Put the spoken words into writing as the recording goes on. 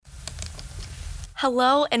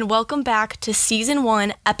Hello and welcome back to Season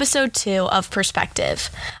 1, Episode 2 of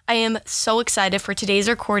Perspective. I am so excited for today's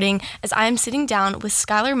recording as I am sitting down with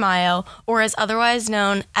Skylar Maio, or as otherwise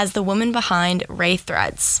known as the woman behind Ray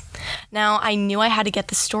Threads. Now, I knew I had to get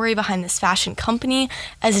the story behind this fashion company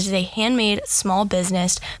as it is a handmade small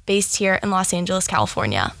business based here in Los Angeles,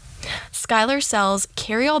 California. Skylar sells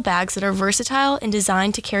carry-all bags that are versatile and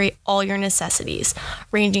designed to carry all your necessities,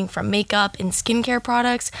 ranging from makeup and skincare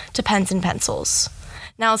products to pens and pencils.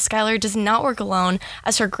 Now, Skylar does not work alone,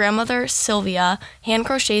 as her grandmother, Sylvia, hand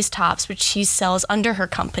crochets tops, which she sells under her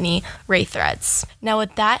company, Ray Threads. Now,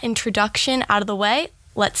 with that introduction out of the way,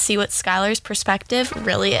 let's see what Skylar's perspective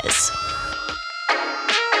really is.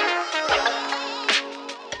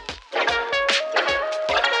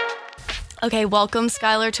 Okay, welcome,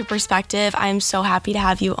 Skylar, to Perspective. I'm so happy to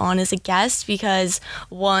have you on as a guest because,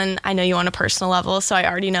 one, I know you on a personal level, so I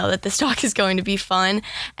already know that this talk is going to be fun,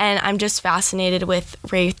 and I'm just fascinated with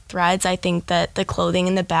Ray Threads. I think that the clothing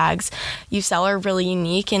and the bags you sell are really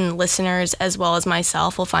unique, and listeners, as well as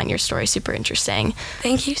myself, will find your story super interesting.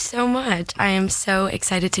 Thank you so much. I am so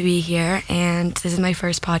excited to be here, and this is my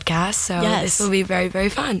first podcast, so This will be very, very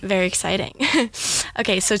fun. Very exciting.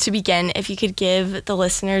 Okay, so to begin, if you could give the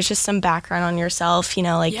listeners just some background on yourself,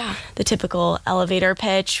 the typical elevator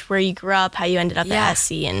pitch, where you grew up, how you ended up at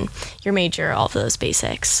SC, and your major, all of those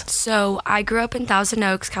basics. So I grew up in Thousand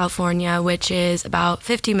Oaks, California, which is about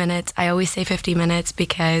 50 minutes. I always say 50 minutes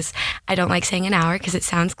because I don't like saying an hour because it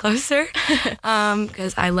sounds closer,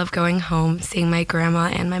 because I love going home, seeing my grandma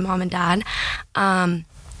and my mom and dad.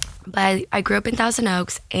 But I grew up in Thousand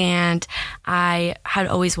Oaks, and I had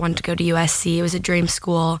always wanted to go to USC. It was a dream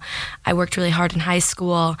school. I worked really hard in high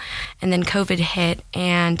school, and then COVID hit,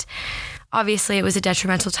 and obviously it was a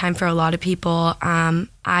detrimental time for a lot of people.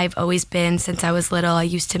 I've always been, since I was little, I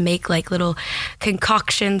used to make little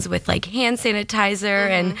concoctions with hand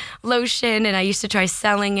sanitizer and lotion, and I used to try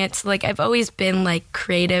selling it. So I've always been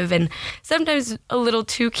creative and sometimes a little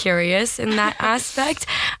too curious in that aspect.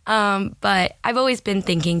 But I've always been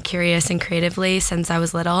thinking curious and creatively since I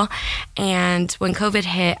was little. And when COVID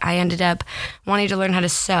hit, I ended up wanting to learn how to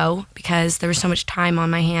sew because there was so much time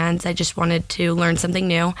on my hands. I just wanted to learn something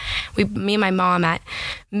new. Me and my mom at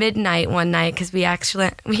midnight one night, because we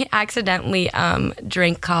accidentally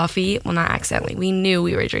drank coffee. Well, not accidentally. We knew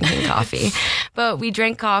we were drinking coffee. But we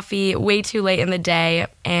drank coffee way too late in the day,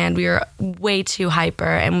 and we were way too hyper.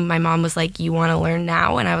 And my mom was like, "You want to learn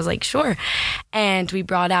now?" And I was like, "Sure." And we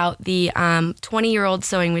brought out the 20-year-old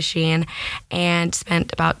sewing machine and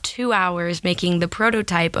spent about 2 hours making the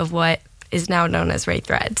prototype of what is now known as Ray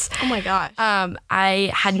Threads. Oh my gosh.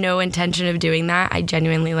 I had no intention of doing that. I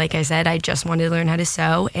genuinely, like I said, I just wanted to learn how to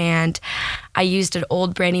sew, and I used an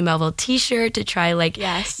old Brandy Melville t-shirt to try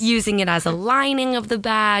using it as a lining of the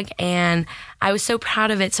bag, and I was so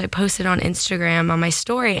proud of it, so I posted on Instagram on my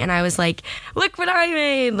story, and I was like, "Look what I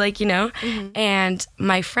made," And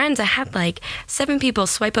my friends, I had 7 people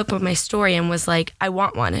swipe up on my story and was like, "I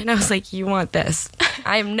want one," and I was like, "You want this?"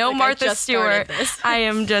 I am no Martha Stewart. I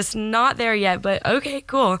am just not there yet, but okay,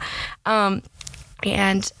 cool.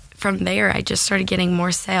 And from there, I just started getting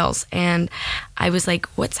more sales, and I was like,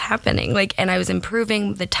 what's happening? And I was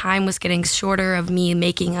improving. The time was getting shorter of me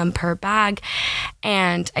making them per bag,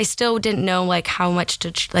 and I still didn't know how much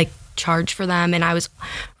to charge for them, and I was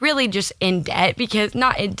really just in debt, because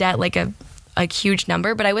not in debt a huge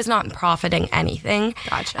number, but I was not profiting anything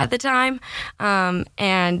at the time.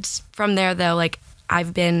 And from there, though,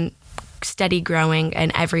 I've been steady growing,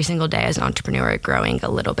 and every single day as an entrepreneur growing a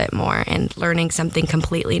little bit more and learning something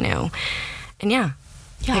completely new. And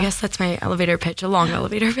I guess that's my elevator pitch, a long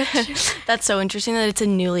elevator pitch. That's so interesting that it's a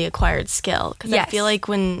newly acquired skill, because I feel like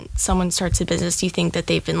when someone starts a business, you think that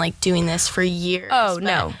they've been doing this for years. Oh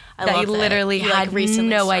no, I literally had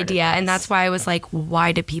no idea, and that's why I was like,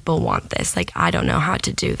 why do people want this? I don't know how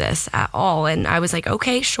to do this at all. And I was like,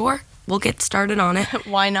 okay, sure, we'll get started on it.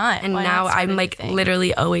 Why not? And now I'm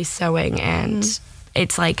literally always sewing, and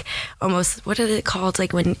it's almost, what is it called?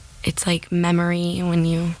 When it's memory, when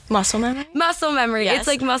you... Muscle memory? Muscle memory. Yes.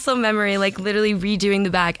 It's muscle memory, literally redoing the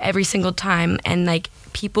bag every single time, and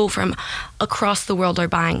people from across the world are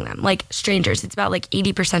buying them, strangers. It's about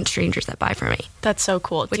 80% strangers that buy from me. That's so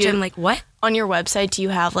cool. Which I'm what? On your website, do you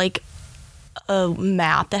have a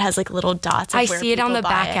map that has little dots? I see it on the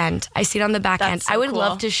back end. I see it on the back end. So I would cool.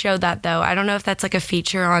 love to show that, though. I don't know if that's a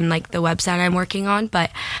feature on the website I'm working on,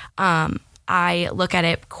 but I look at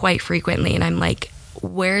it quite frequently, and I'm like,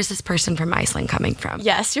 where is this person from Iceland coming from?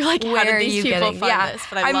 Yes, you're like, how did these people find this?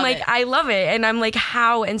 But I love it. I love it. And I'm like,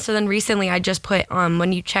 how? And so then recently I just put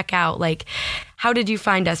when you check out, how did you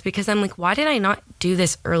find us? Because I'm like, why did I not do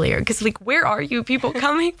this earlier? Because like, where are you people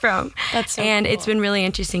coming from? That's so And cool. it's been really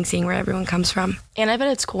interesting seeing where everyone comes from. And I bet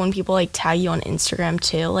it's cool when people like tag you on Instagram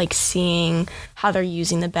too, like seeing how they're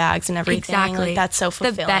using the bags and everything. Exactly. Like, that's so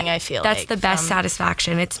fulfilling, I feel that's like. the best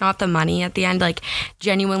satisfaction. It's not the money at the end. Like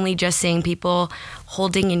genuinely just seeing people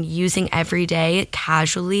holding and using every day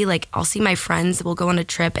casually. Like I'll see my friends, we'll go on a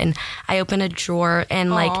trip and I open a drawer and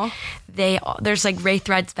like there's like Ray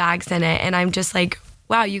Threads bags in it. And I'm just like,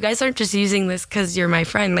 wow, you guys aren't just using this because you're my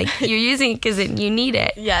friend. Like you're using it because you need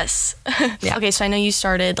it. Yes. Yeah. Okay, so I know you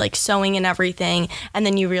started like sewing and everything, and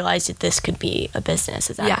then you realized that this could be a business.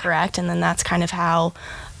 Is that correct? And then that's kind of how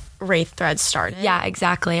Ray Threads started. Yeah,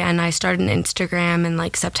 exactly. And I started an Instagram in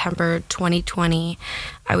like September 2020.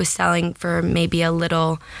 I was selling for maybe a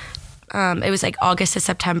little. It was like August to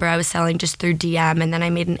September. I was selling just through DM, and then I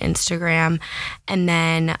made an Instagram, and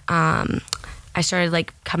then I started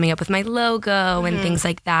like coming up with my logo and things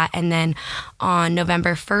like that. And then on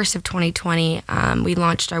November 1st of 2020, we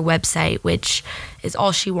launched our website, which is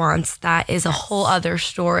All She Wants. That is a whole other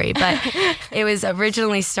story. But it was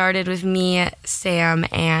originally started with me, Sam,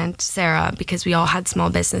 and Sarah because we all had small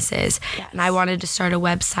businesses. Yes. And I wanted to start a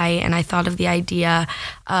website, and I thought of the idea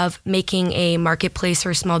of making a marketplace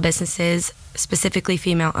for small businesses, specifically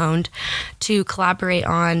female owned, to collaborate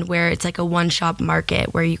on, where it's like a one-shop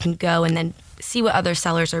market where you can go and then see what other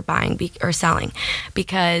sellers are buying or selling,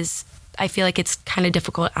 because I feel like it's kind of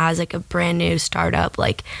difficult as like a brand new startup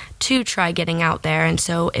like to try getting out there. And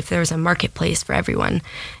so if there was a marketplace for everyone,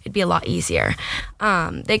 it'd be a lot easier.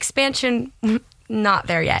 The expansion, not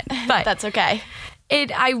there yet, but that's okay.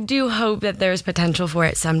 I do hope that there's potential for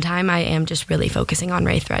it sometime. I am just really focusing on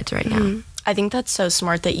Ray Threads right now. I think that's so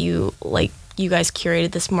smart that you guys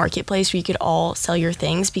curated this marketplace where you could all sell your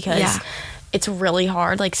things, because it's really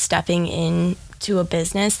hard like stepping into a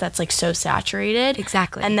business that's like so saturated.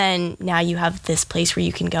 Exactly. And then now you have this place where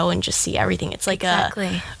you can go and just see everything. It's like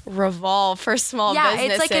a Revolve for small businesses.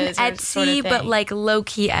 Yeah, it's like an Etsy, sort of but like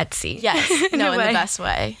low-key Etsy. Yes. No, in the best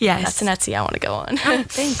way. Yes. That's an Etsy I want to go on. Oh,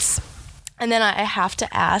 thanks. And then I have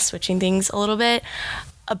to ask, switching things a little bit,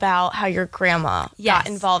 about how your grandma got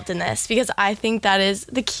involved in this, because I think that is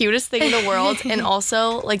the cutest thing in the world. And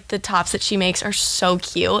also like the tops that she makes are so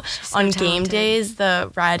cute. So on talented. Game days, the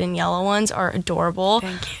red and yellow ones are adorable.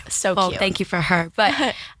 Thank you. So well, cute. Thank you for her.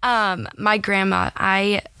 But my grandma,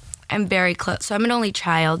 I am very close. So I'm an only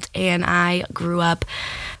child, and I grew up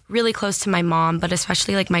really close to my mom, but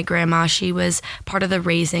especially like my grandma. She was part of the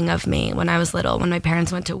raising of me when I was little. When my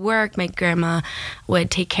parents went to work, my grandma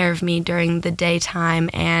would take care of me during the daytime,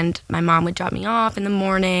 and my mom would drop me off in the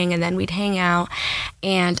morning, and then we'd hang out.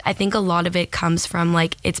 And I think a lot of it comes from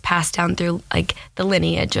like, it's passed down through like the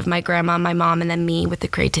lineage of my grandma, my mom, and then me with the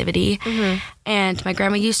creativity. And my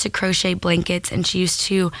grandma used to crochet blankets, and she used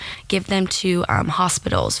to give them to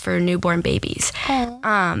hospitals for newborn babies.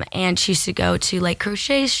 And she used to go to like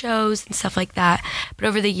crochet shows and stuff like that. But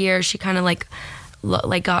over the years, she kind of like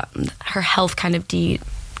got her health kind of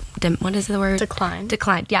what is the word?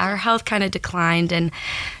 Declined. Yeah, her health kind of declined, and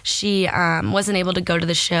she wasn't able to go to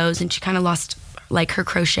the shows, and she kind of lost like her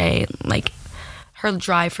crochet, like her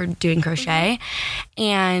drive for doing crochet.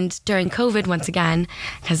 And during COVID, once again,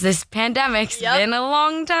 because this pandemic's been a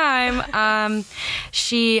long time,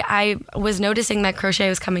 I was noticing that crochet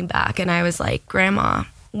was coming back, and I was like, Grandma,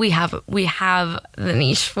 we have the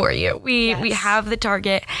niche for you. We have the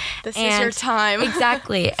target. This is your time.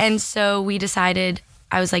 Exactly. And so we decided,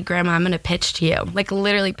 I was like, Grandma, I'm going to pitch to you. Like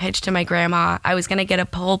literally pitch to my grandma. I was going to get a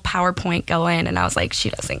whole PowerPoint going, and I was like, she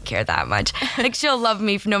doesn't care that much. Like she'll love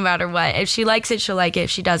me no matter what. If she likes it, she'll like it. If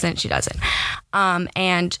she doesn't, she doesn't.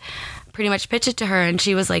 And pretty much pitch it to her, and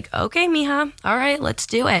she was like, okay, mija, all right, let's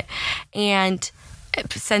do it. And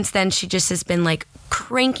since then, she just has been like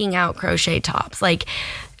cranking out crochet tops. Like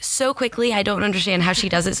so quickly. I don't understand how she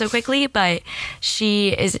does it so quickly, but she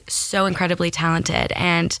is so incredibly talented.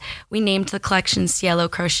 And we named the collection Cielo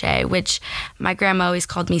Crochet, which my grandma always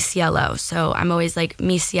called me Cielo. So I'm always like,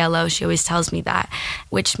 mi cielo. She always tells me that,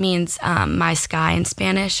 which means my sky in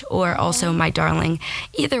Spanish, or also my darling.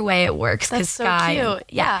 Either way it works. That's so sky cute.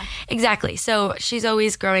 Yeah, exactly. So she's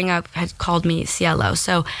always growing up had called me Cielo.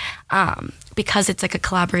 So because it's like a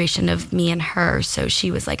collaboration of me and her, so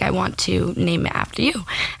she was like, I want to name it after you.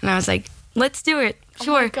 And I was like, let's do it.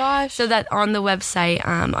 Sure. Oh my gosh. So that on the website,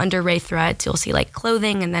 under Ray Threads, you'll see like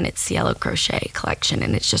clothing, and then it's Cielo Crochet collection,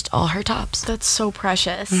 and it's just all her tops. That's so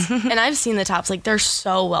precious. And I've seen the tops, like they're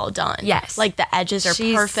so well done. Yes. Like the edges are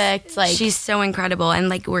perfect. Like she's so incredible. And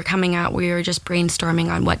like we were just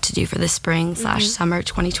brainstorming on what to do for the spring / summer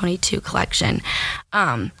 2022 collection.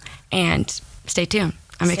 And stay tuned.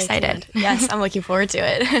 I'm Stay excited. tuned. Yes, I'm looking forward to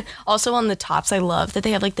it. Also on the tops, I love that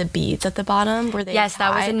they have like the beads at the bottom where they Yes,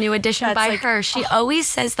 that was a new addition by her. She always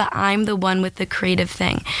says that I'm the one with the creative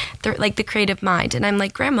thing, like the creative mind. And I'm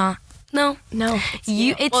like, Grandma, no. It's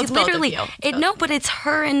you. It's literally, but it's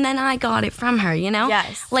her and then I got it from her,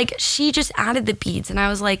 Yes. Like she just added the beads and I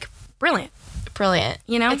was like, brilliant.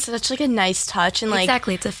 It's such like a nice touch, and like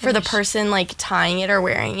exactly, it's a for the person like tying it or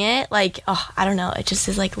wearing it, like I don't know, it just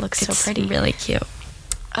is like looks so pretty, really cute.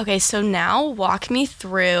 Okay, so now walk me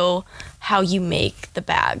through how you make the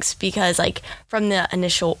bags, because like from the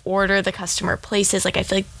initial order the customer places, like I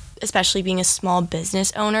feel like especially being a small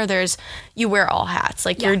business owner, you wear all hats.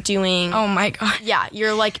 Like you're doing, oh my God. Yeah,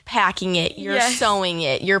 you're like packing it, you're sewing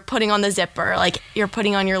it, you're putting on the zipper, like you're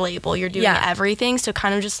putting on your label, you're doing everything. So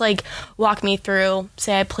kind of just like walk me through,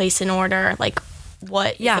 say I place an order, like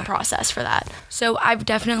what is the process for that? So I've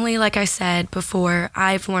definitely, like I said before,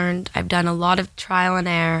 I've done a lot of trial and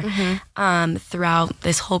error throughout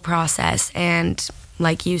this whole process. And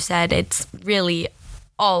like you said, it's really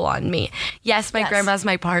all on me. Yes, my grandma's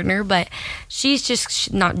my partner, but she's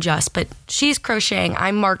just not just, but she's crocheting.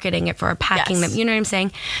 I'm marketing it for her, packing them. You know what I'm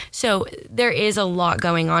saying? So there is a lot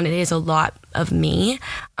going on. It is a lot of me,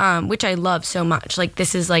 which I love so much. Like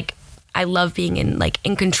this is like, I love being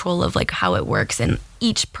in control of like how it works in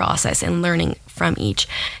each process and learning from each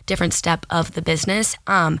different step of the business.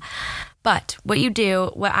 But what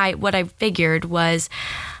I figured was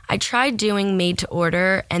I tried doing made to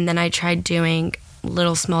order, and then I tried doing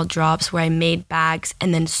little small drops where I made bags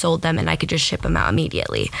and then sold them and I could just ship them out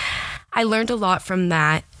immediately. I learned a lot from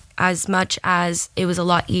that, as much as it was a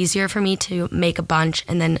lot easier for me to make a bunch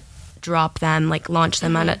and then drop them, like launch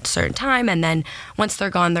them at a certain time, and then once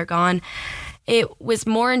they're gone, they're gone. It was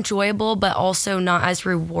more enjoyable, but also not as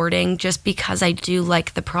rewarding, just because I do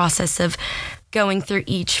like the process of going through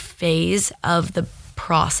each phase of the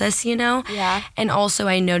process, Yeah. And also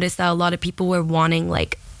I noticed that a lot of people were wanting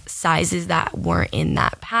like sizes that weren't in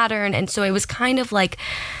that pattern, and so it was kind of like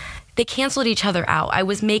they canceled each other out. I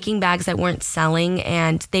was making bags that weren't selling,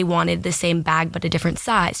 and they wanted the same bag but a different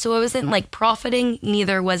size, so it wasn't like profiting,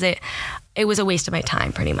 neither was it was a waste of my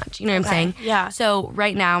time, pretty much. You know what I'm saying? Yeah. So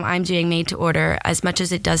right now I'm doing made to order. As much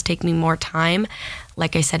as it does take me more time,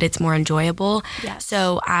 like I said, it's more enjoyable. Yes.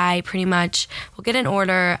 So I pretty much will get an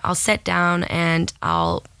order, I'll sit down, and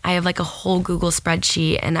I have like a whole Google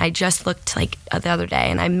spreadsheet, and I just looked like the other day,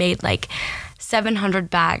 and I made like 700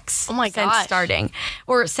 bags since starting,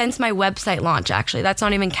 or since my website launch, actually. That's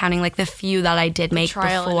not even counting like the few that I did make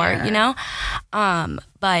before,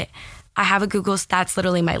 but I have a that's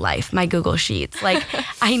literally my life, my Google Sheets. Like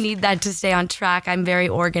I need that to stay on track. I'm very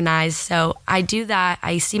organized. So I do that.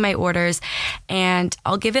 I see my orders, and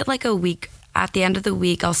I'll give it like a week. At the end of the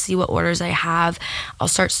week, I'll see what orders I have. I'll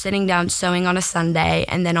start sitting down sewing on a Sunday,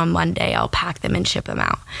 and then on Monday, I'll pack them and ship them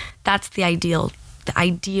out. That's the ideal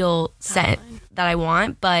set that I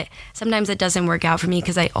want, but sometimes it doesn't work out for me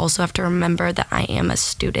because I also have to remember that I am a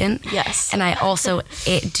student. Yes. And I also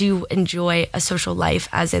do enjoy a social life,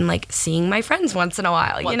 as in like seeing my friends once in a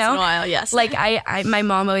while, Once in a while, yes. Like my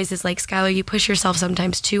mom always is like, Skylar, you push yourself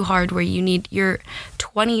sometimes too hard where you're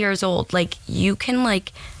 20 years old. Like you can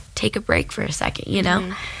like take a break for a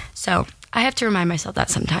second, So I have to remind myself that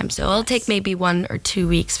sometimes. So it'll take maybe 1 or 2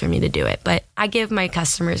 weeks for me to do it. But I give my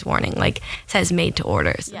customers warning, like it says made to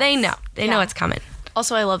order. So they know. They know it's coming.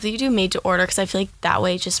 Also, I love that you do made to order, because I feel like that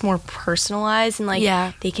way it's just more personalized, and like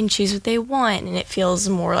they can choose what they want, and it feels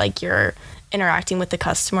more like you're interacting with the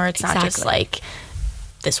customer. It's not just like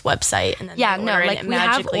this website and then like we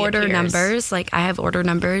have order numbers. Like I have order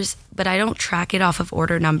numbers, but I don't track it off of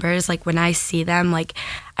order numbers. Like when I see them, like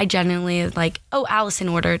I genuinely like, oh, Allison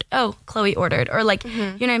ordered, oh, Chloe ordered, or like you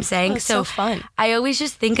know what I'm saying? So fun. I always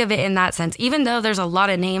just think of it in that sense, even though there's a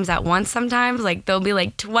lot of names at once. Sometimes like there'll be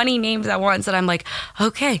like 20 names at once, and I'm like,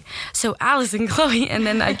 okay, so Allison, Chloe, and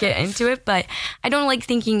then I get into it. But I don't like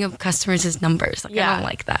thinking of customers as numbers. Like I don't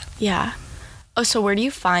like that. Yeah. Oh, so where do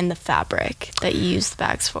you find the fabric that you use the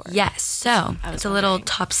bags for? Yes, so it's a little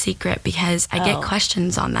top secret, because I get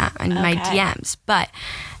questions on that in my DMs. But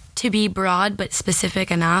to be broad but specific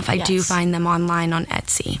enough, I do find them online on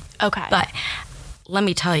Etsy. Okay. But let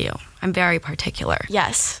me tell you, I'm very particular.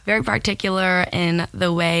 Yes. Very particular in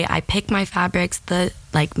the way I pick my fabrics, the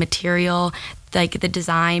like material, like the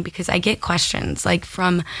design, because I get questions like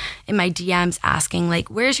from in my DMs asking like,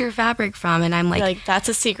 where's your fabric from? And I'm like, that's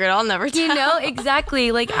a secret I'll never tell.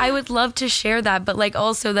 Exactly. Like I would love to share that, but like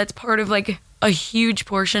also that's part of like a huge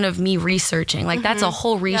portion of me researching. Like that's a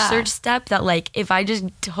whole research step that like if I just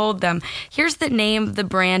told them, here's the name, the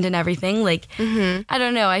brand and everything, like I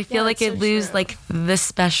don't know, I feel like it lose like the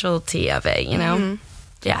specialty of it, you know?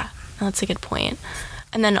 Yeah. That's a good point.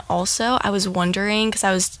 And then also, I was wondering, because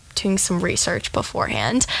I was doing some research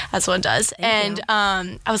beforehand, as one does, Thank you.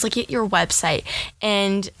 I was looking at your website,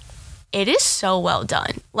 and it is so well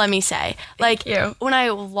done, let me say. Thank you. When I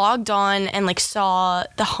logged on and saw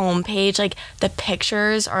the homepage, the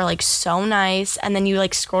pictures are so nice, and then you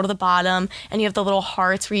scroll to the bottom and you have the little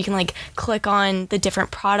hearts where you can click on the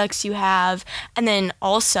different products you have. And then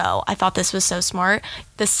also, I thought this was so smart,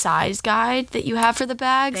 the size guide that you have for the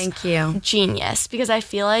bags. Thank you. Genius, because I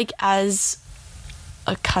feel as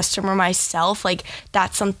a customer myself,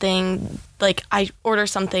 that's something, I order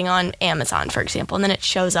something on Amazon, for example, and then it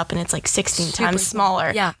shows up and it's 16 Super times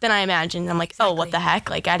smaller yeah. than I imagined. I'm oh, what the heck?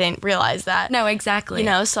 I didn't realize that. No, exactly.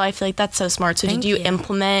 So I feel that's so smart. So Thank did you you.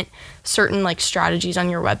 implement certain strategies on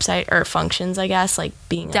your website or functions, I guess,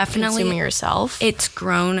 being Definitely. a consumer yourself? It's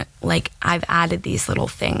grown, I've added these little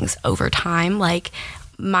things over time.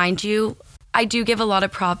 Mind you, I do give a lot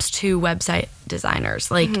of props to website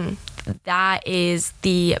designers. That is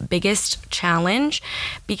the biggest challenge,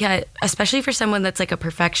 because especially for someone that's a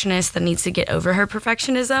perfectionist that needs to get over her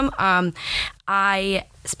perfectionism, I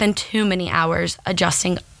spend too many hours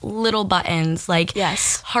adjusting little buttons,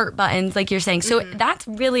 yes, heart buttons, you're saying. So that's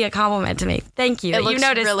really a compliment to me. Thank you. It looks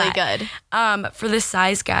really good. For the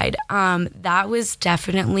size guide, that was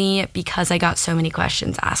definitely because I got so many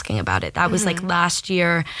questions asking about it. That was last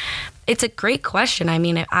year. It's a great question. I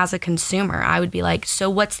mean, as a consumer, I would be so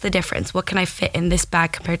what's the difference? What can I fit in this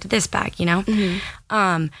bag compared to this bag,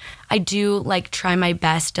 I do try my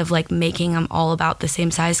best of making them all about the same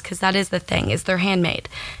size, because that is the thing, is they're handmade.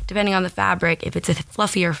 Depending on the fabric, if it's a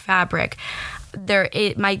fluffier fabric,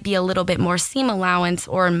 it might be a little bit more seam allowance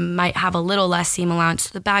or might have a little less seam allowance. So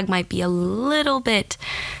the bag might be a little bit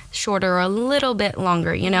shorter or a little bit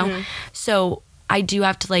longer, So I do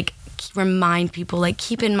have to remind people,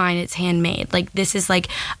 keep in mind it's handmade. This is a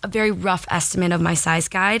very rough estimate of my size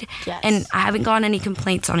guide. Yes. And I haven't gotten any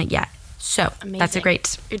complaints on it yet. So amazing. That's a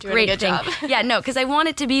great, You're doing great a good thing. job. Yeah, no, because I want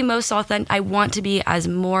it to be most authentic. I want to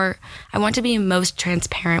be most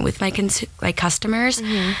transparent with my customers,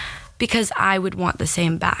 because I would want the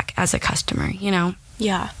same back as a customer,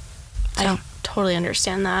 Yeah, So. I totally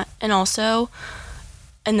understand that. And also,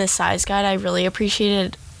 in the size guide, I really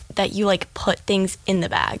appreciated that you put things in the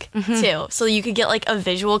bag too, so you could get a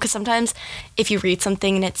visual, because sometimes if you read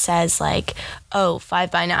something and it says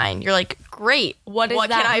 5x9, you're great, what does can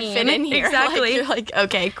that I mean? fit in here? Exactly. You're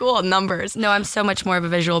okay, cool, numbers. No, I'm so much more of a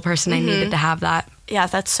visual person. I needed to have that. Yeah,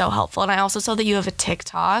 that's so helpful. And I also saw that you have a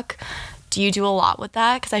TikTok. Do you do a lot with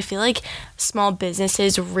that? Because I feel small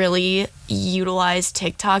businesses really utilize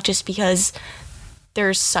TikTok just because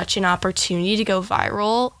there's such an opportunity to go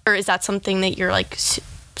viral. Or is that something that you're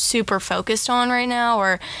super focused on right now,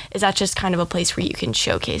 or is that just kind of a place where you can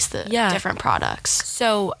showcase the different products?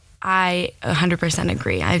 So I 100%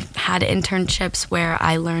 agree. I've had internships where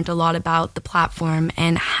I learned a lot about the platform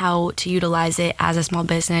and how to utilize it as a small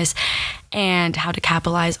business and how to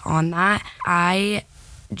capitalize on that. I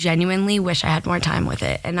genuinely wish I had more time with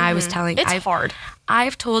it. And I was telling it's hard.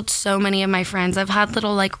 I've told so many of my friends, I've had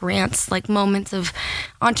little rants, moments of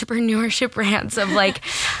entrepreneurship rants of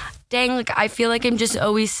dang, I feel I'm just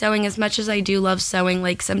always sewing. As much as I do love sewing,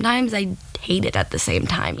 sometimes I hate it at the same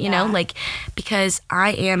time, you know, because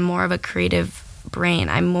I am more of a creative brain.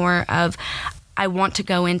 I'm more of, I want to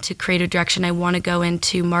go into creative direction. I want to go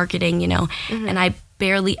into marketing, and I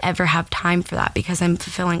barely ever have time for that because I'm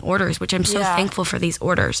fulfilling orders, which I'm so thankful for these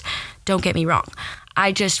orders. Don't get me wrong.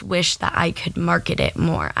 I just wish that I could market it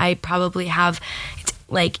more. I probably have, it's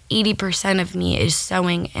 80% of me is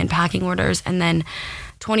sewing and packing orders, and then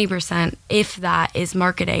 20%, if that, is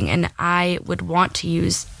marketing, and I would want to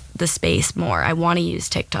use the space more. I want to use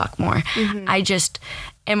TikTok more. I just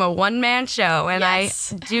am a one-man show, and I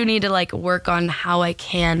do need to work on how I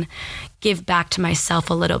can give back to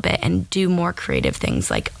myself a little bit and do more creative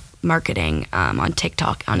things marketing on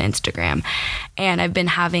TikTok, on Instagram. And I've been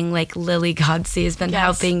having Lily Godsey has been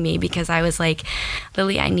helping me, because I was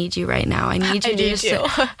Lily, I need you right now. I need you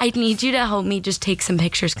I need you to help me just take some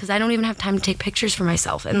pictures, because I don't even have time to take pictures for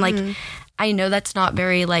myself. And I know that's not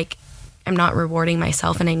very I'm not rewarding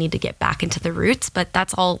myself, and I need to get back into the roots, but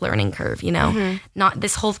that's all learning curve, Not,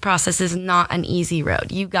 this whole process is not an easy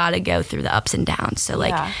road. You got to go through the ups and downs. So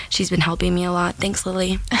she's been helping me a lot. Thanks,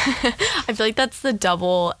 Lily. I feel that's the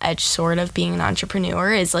double-edged sword of being an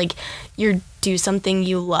entrepreneur, is you do something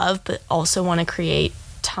you love, but also want to create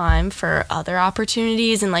time for other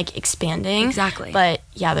opportunities and expanding. Exactly. But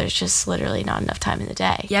there's just literally not enough time in the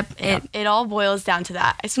day. Yep. It all boils down to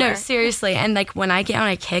that, I swear. No, seriously. And when I get on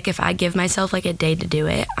a kick, if I give myself a day to do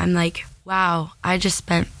it, I'm wow, I just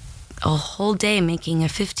spent a whole day making a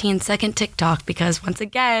 15-second TikTok because, once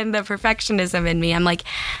again, the perfectionism in me. I'm like,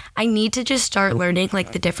 I need to just start learning,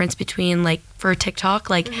 like, the difference between, like, for TikTok,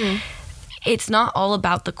 like, it's not all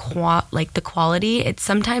about the quality. It's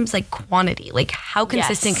sometimes like quantity. Like, how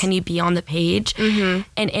consistent can you be on the page and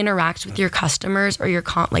interact with your customers or your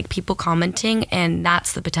people commenting, and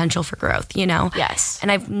that's the potential for growth, you know? Yes.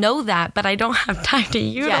 And I know that, but I don't have time to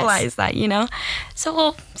utilize that, you know? So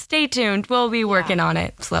we'll stay tuned. We'll be working on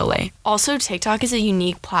it slowly. Also, TikTok is a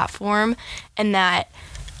unique platform, and that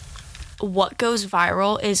what goes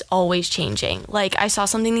viral is always changing. Like, I saw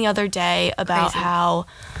something the other day about how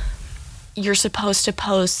you're supposed to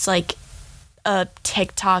post, like, a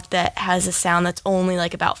TikTok that has a sound that's only,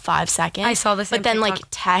 like, about 5 seconds. I saw the same But then, TikTok like,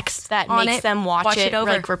 text that makes them watch it over.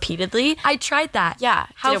 Like, repeatedly. I tried that. Yeah.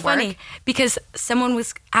 How Did it funny. work? Because someone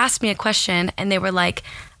asked me a question, and they were like,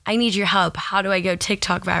 I need your help. How do I go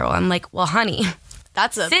TikTok viral? I'm like, well, honey,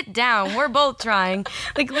 sit down. We're both trying.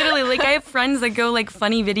 Like, literally, like, I have friends that go, like,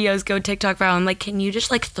 funny videos go TikTok viral. I'm like, can you just,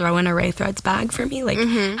 like, throw in a Ray Threads bag for me? Like,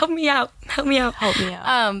 help me out.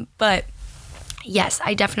 But yes,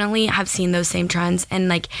 I definitely have seen those same trends, and,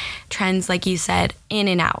 like, trends, like you said, in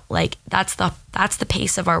and out. Like, that's the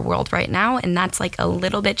pace of our world right now, and that's, like, a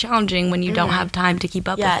little bit challenging when you don't have time to keep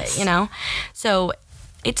up with it, you know? So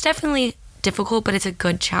it's definitely difficult, but it's a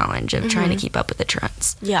good challenge of trying to keep up with the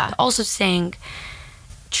trends. Yeah. But also staying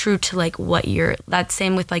true to, like, that's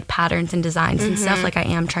same with, like, patterns and designs and stuff. Like, I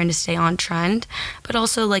am trying to stay on trend, but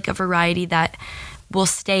also, like, a variety that will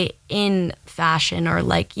stay in fashion, or,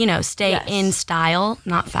 like, you know, stay in style,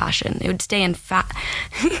 not fashion. It would stay in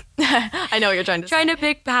I know what you're trying to say. Trying to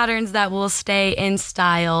pick patterns that will stay in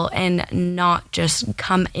style and not just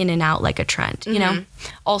come in and out like a trend, you know?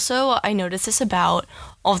 Also, I noticed this about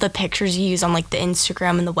all the pictures you use on, like, the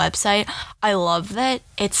Instagram and the website. I love that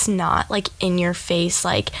it's not, like, in your face,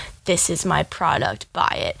 like, this is my product,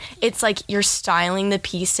 buy it. It's like you're styling the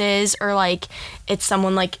pieces, or, like, it's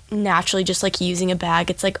someone, like, naturally just, like, using a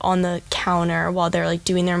bag. It's, like, on the counter while they're, like,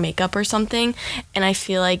 doing their makeup or something. And I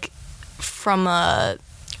feel like from a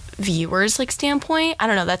viewer's, like, standpoint, I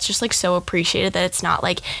don't know, that's just, like, so appreciated that it's not,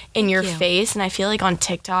 like, in your face. And I feel like on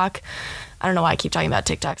TikTok, I don't know why I keep talking about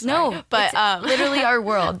TikTok. Sorry. No, but it's literally our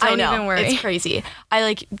world. Don't even worry. It's crazy. I,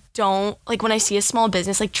 like, don't, like, when I see a small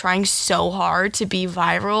business, like, trying so hard to be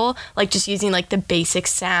viral, like, just using, like, the basic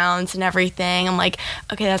sounds and everything, I'm like,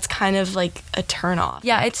 okay, that's kind of, like, a turnoff.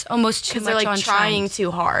 Yeah, it's almost too much on trend. Because they're, like, trying too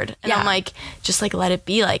hard. And I'm like, just, like, let it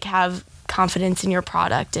be. Like, have confidence in your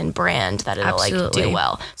product and brand that it'll, like, do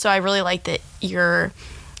well. So I really like that your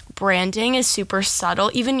branding is super subtle.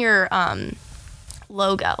 Even your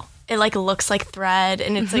logo. It, like, looks like thread,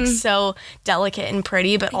 and it's, like, so delicate and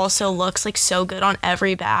pretty, but also looks, like, so good on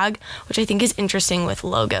every bag, which I think is interesting with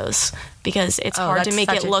logos, because it's hard to make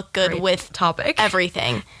it look good with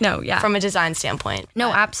everything. No, yeah. From a design standpoint.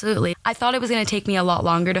 No, absolutely. I thought it was going to take me a lot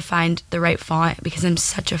longer to find the right font, because I'm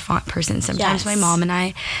such a font person. Sometimes my mom and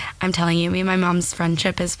I'm telling you, me and my mom's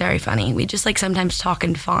friendship is very funny. We just, like, sometimes talk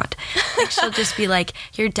in font. Like, she'll just be like,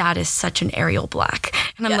 your dad is such an Arial Black.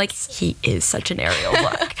 And I'm like, he is such an Arial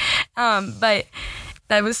Black. But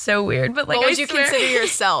that was so weird. But, like, what would you consider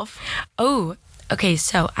yourself? Oh, okay,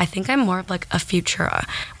 so I think I'm more of, like, a Futura,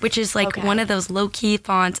 which is, like, one of those low-key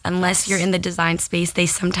fonts. Unless you're in the design space, they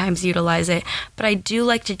sometimes utilize it. But I do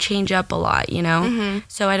like to change up a lot, you know?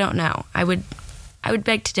 So I don't know. I would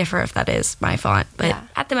beg to differ if that is my font. But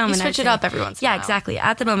at the moment, you switch it up every once in a while. Yeah, exactly.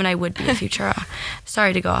 At the moment, I would be a Futura.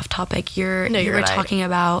 Sorry to go off topic. You were talking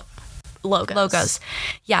about logos.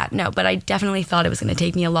 Yeah, no, but I definitely thought it was going to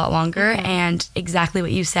take me a lot longer, and exactly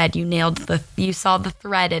what you said, you saw the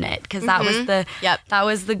thread in it, because that was that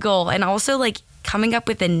was the goal. And also, like, coming up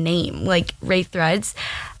with a name like Ray Threads.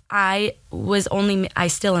 I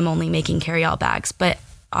still am only making carry-out bags, but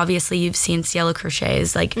obviously you've seen Cielo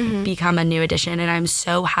Crochets, like, become a new addition, and I'm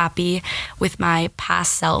so happy with my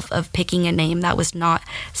past self of picking a name that was not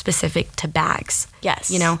specific to bags. Yes.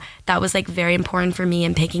 You know, that was, like, very important for me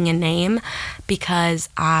in picking a name, because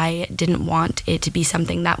I didn't want it to be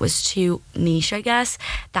something that was too niche, I guess,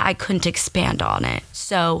 that I couldn't expand on it.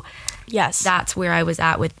 So that's where I was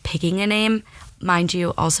at with picking a name. Mind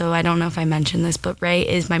you, also, I don't know if I mentioned this, but Ray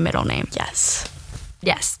is my middle name.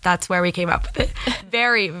 Yes, that's where we came up with it.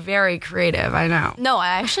 Very, very creative, I know. No, I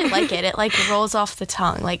actually like it. It, like, rolls off the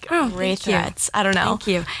tongue, like Ray Threads. I don't know. Thank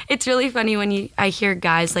you. It's really funny when I hear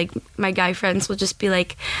guys, like, my guy friends will just be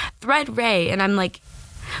like, Thread Ray, and I'm like,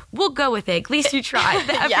 we'll go with it. At least you tried.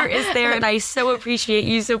 The effort is there, and I so appreciate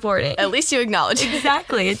you supporting. At least you acknowledge it.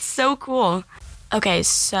 Exactly. It's so cool. Okay,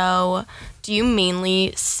 so do you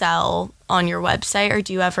mainly sell on your website, or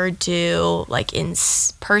do you ever do like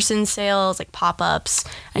in-person sales, like pop-ups,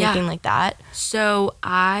 anything like that? So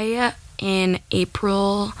in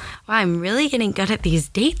April, wow, I'm really getting good at these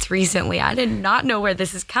dates recently. I did not know where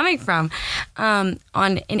this is coming from. In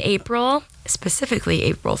April, specifically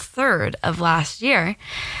April 3rd of last year,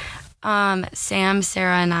 Sam,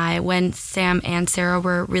 Sarah, and I, when Sam and Sarah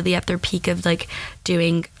were really at their peak of like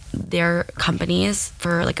doing their companies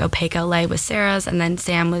for like Opaque LA with Sarah's, and then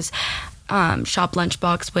Sam was Shop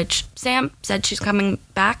Lunchbox, which Sam said she's coming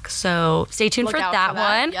back, so stay tuned for that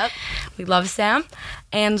one. Yep. We love Sam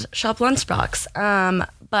and Shop Lunchbox.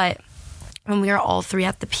 But when we were all three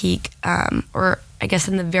at the peak, or I guess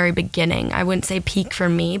in the very beginning, I wouldn't say peak for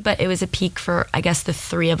me, but it was a peak for, I guess, the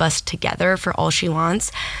three of us together for All She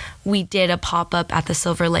Wants. We did a pop-up at the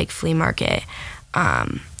Silver Lake Flea Market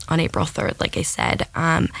on April 3rd, like I said.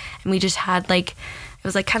 And we just had it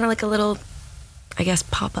was like kind of like a little, I guess,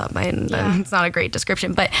 pop-up. It's not a great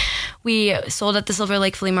description, but we sold at the Silver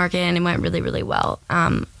Lake Flea Market and it went really, really well.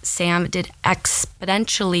 Sam did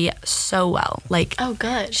exponentially so well. Oh,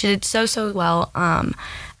 good. She did so well.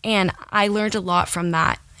 And I learned a lot from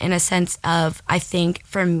that, in a sense of, I think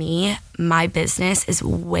for me, my business is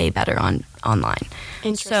way better online.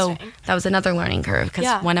 Interesting. So that was another learning curve,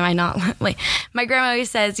 because when am I not, my grandma always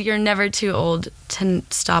says, you're never too old to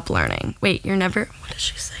stop learning. Wait, you're never, what does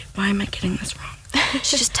she say? Why am I getting this wrong?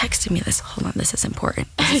 She just texted me this. Hold on, this is important.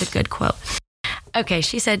 This is a good quote. Okay,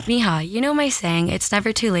 she said, Mija, you know my saying, it's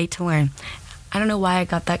never too late to learn. I don't know why I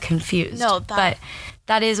got that confused. But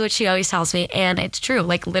that is what she always tells me, and it's true.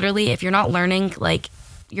 Literally, if you're not learning,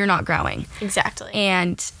 you're not growing. Exactly.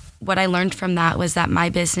 And what I learned from that was that my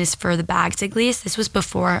business for the bags, at least, this was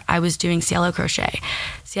before I was doing Cielo Crochet.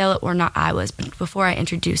 But before I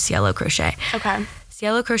introduced Cielo Crochet. Okay.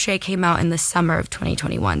 Cielo Crochet came out in the summer of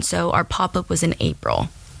 2021, so our pop-up was in April.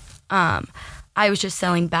 I was just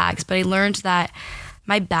selling bags, but I learned that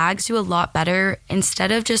my bags do a lot better.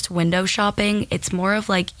 Instead of just window shopping, it's more of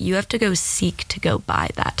you have to go seek to go buy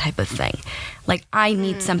that type of thing. I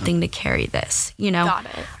need something to carry this, Got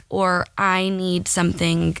it. Or I need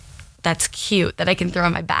something that's cute that I can throw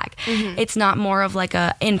in my bag. Mm-hmm. It's not more of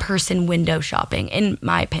a in-person window shopping, in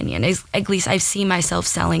my opinion. At least I see myself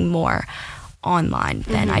selling more online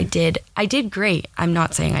than I did. I did great. I'm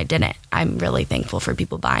not saying I didn't. I'm really thankful for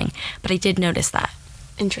people buying, but I did notice that.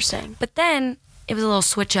 Interesting. But then it was a little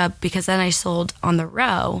switch up, because then I sold on the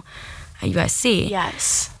row at USC.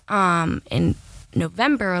 Yes. In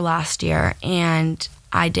November last year, and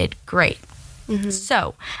I did great. Mm-hmm.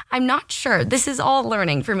 So I'm not sure. This is all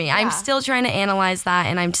learning for me. Yeah. I'm still trying to analyze that,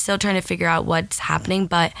 and I'm still trying to figure out what's happening,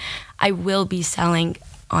 but I will be selling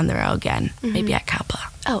on the row again, maybe at Kappa.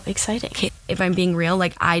 Oh, exciting. Okay, if I'm being real,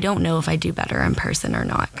 I don't know if I do better in person or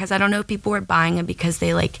not, because I don't know if people were buying it because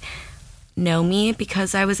they know me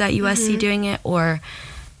because I was at USC doing it, or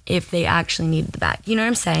if they actually needed the bag. You know what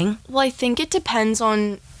I'm saying? Well, I think it depends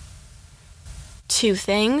on two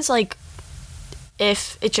things.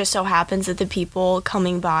 If it just so happens that the people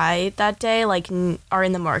coming by that day are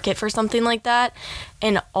in the market for something like that.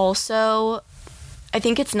 And also, I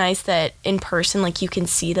think it's nice that in person you can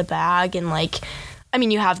see the bag, and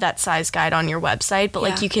you have that size guide on your website,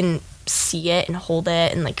 but you can see it and hold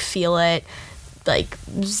it and feel it,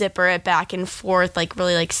 zipper it back and forth,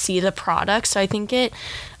 really see the product. So I think it,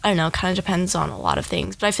 I don't know, kind of depends on a lot of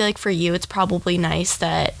things. But I feel for you, it's probably nice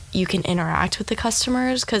that you can interact with the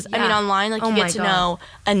customers, because online, you get to know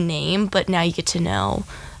a name, but now you get to know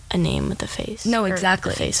a name with a face. No,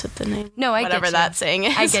 exactly. The face with the name. No, I get you. Whatever that saying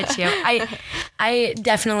is. I get you. I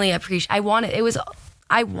definitely appreciate.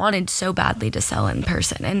 I wanted so badly to sell in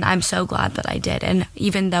person, and I'm so glad that I did. And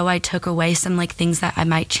even though I took away some things that I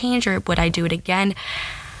might change, or would I do it again,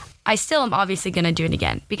 I still am obviously going to do it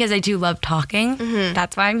again, because I do love talking. Mm-hmm.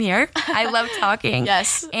 That's why I'm here. I love talking.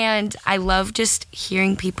 Yes. And I love just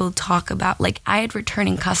hearing people talk about, I had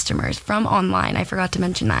returning customers from online. I forgot to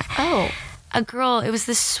mention that. Oh. A girl, it was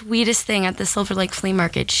the sweetest thing at the Silver Lake Flea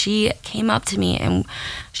Market. She came up to me, and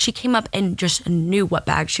she came up and just knew what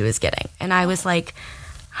bag she was getting. And I was like,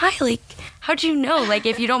 hi, how'd you know?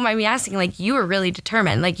 If you don't mind me asking, you were really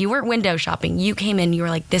determined. You weren't window shopping. You came in, you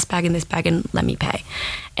were this bag and this bag, and let me pay.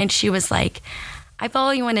 And she was like, I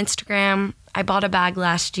follow you on Instagram. I bought a bag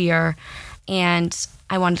last year, and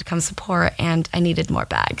I wanted to come support, and I needed more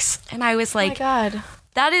bags. And I was like, oh my God.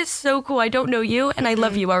 That is so cool. I don't know you, and I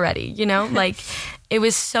love you already, It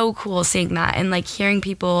was so cool seeing that, and hearing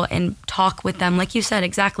people and talk with them, you said,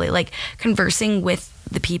 exactly, conversing with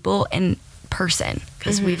the people in person,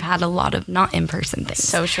 because we've had a lot of not in-person things.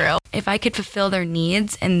 So true. If I could fulfill their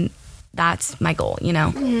needs and that's my goal, you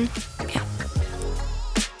know? Yeah.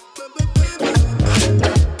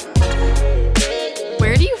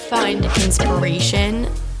 Where do you find inspiration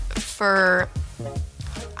for,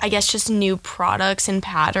 I guess, just new products and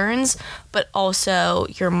patterns, but also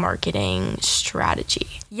your marketing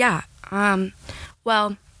strategy? Yeah.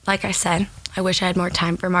 Well, like I said, I wish I had more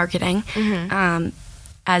time for marketing.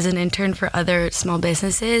 As an intern for other small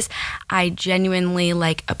businesses, I genuinely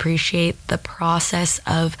appreciate the process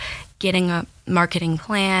of getting a marketing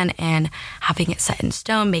plan and having it set in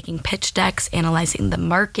stone, making pitch decks, analyzing the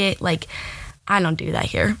market. I don't do that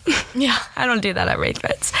here. Yeah. I don't do that at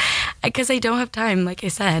Wraithbits because I don't have time, like I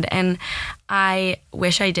said. And I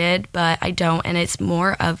wish I did, but I don't. And it's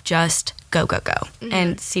more of just go,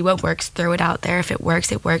 and see what works, throw it out there. If it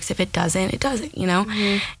works, it works. If it doesn't, it doesn't, you know?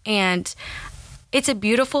 And it's a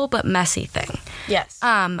beautiful but messy thing. Yes.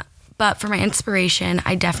 But for my inspiration,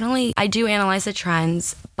 I do analyze the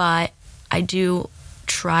trends, but I do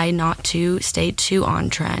try not to stay too on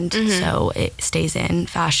trend, so it stays in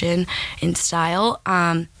fashion, in style.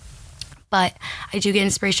 But I do get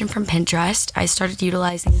inspiration from Pinterest. I started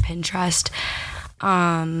utilizing Pinterest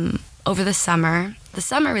over the summer. The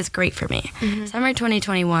summer was great for me. Summer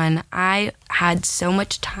 2021, I had so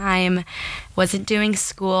much time, wasn't doing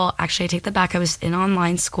school. Actually, I take that back. I was in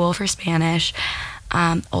online school for Spanish.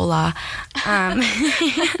 Hola.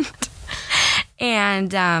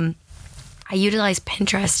 And I utilized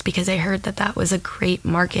Pinterest because I heard that was a great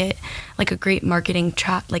marketing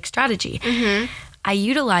strategy. I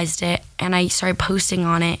utilized it and I started posting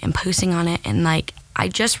on it, and I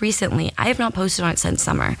just recently, I have not posted on it since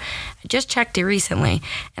summer. I just checked it recently,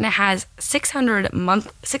 and it has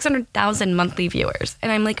 600,000 monthly viewers.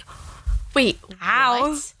 And I'm like, wait,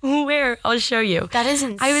 how? what? Where? I'll show you. That is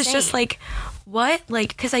insane. I was just like, what?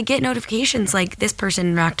 Because I get notifications this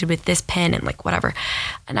person interacted with this pin and whatever.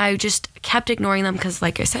 And I just kept ignoring them because,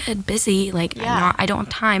 like I said, busy. I don't have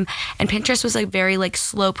time. And Pinterest was very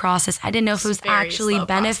slow process. I didn't know if it was actually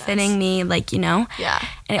benefiting me, you know? Yeah.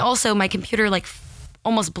 And also my computer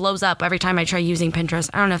almost blows up every time I try using Pinterest.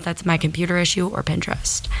 I don't know if that's my computer issue or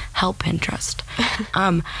Pinterest. Help, Pinterest.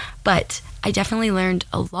 But I definitely learned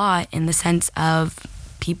a lot in the sense of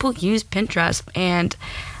people use Pinterest. And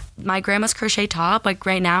my grandma's crochet top,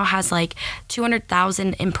 right now, has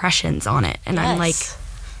 200,000 impressions on it. And I'm like,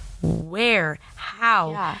 where?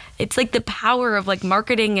 How? Yeah. It's the power of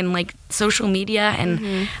marketing and social media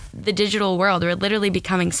and the digital world. We're literally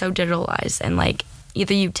becoming so digitalized, and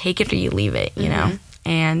either you take it or you leave it, you know?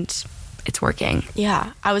 And it's working.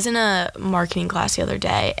 Yeah. I was in a marketing class the other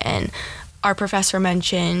day, and our professor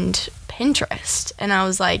mentioned Pinterest. And I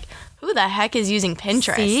was like, who the heck is using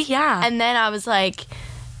Pinterest? See? Yeah. And then I was like,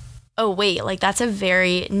 oh, wait, that's a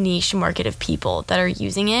very niche market of people that are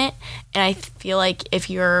using it. And I feel like if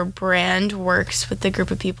your brand works with the group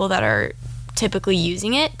of people that are typically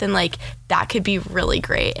using it, then that could be really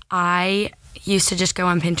great. I used to just go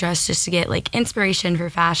on Pinterest just to get inspiration for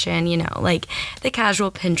fashion, you know, the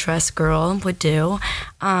casual Pinterest girl would do.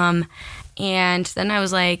 And then I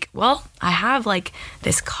was like, well, I have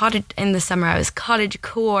this cottage, in the summer I was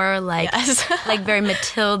cottagecore, yes. Very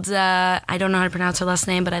Matilda. I don't know how to pronounce her last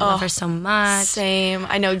name, but I love her so much. Same.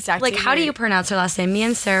 I know exactly. How do you pronounce her last name? Me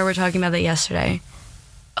and Sarah were talking about that yesterday.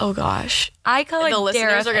 Oh gosh. I call it the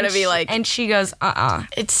listeners are going to be and she goes,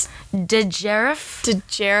 It's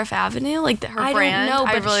DeGeriff Avenue, her I brand. don't know,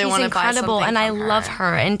 but I really she's want to buy incredible, something and I from her. love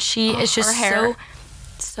her, and she is just her hair.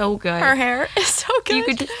 so good. Her hair is so good. You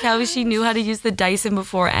could just tell she knew how to use the Dyson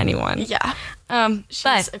before anyone. Yeah.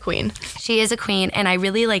 She's a queen. She is a queen, and I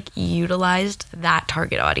really utilized that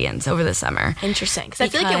target audience over the summer. Interesting, because I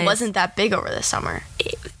feel like it wasn't that big over the summer.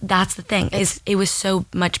 That's the thing, it was so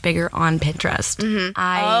much bigger on Pinterest.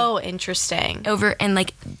 Interesting.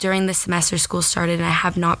 And during the semester, school started, and I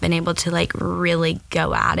have not been able to really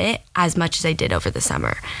go at it as much as I did over the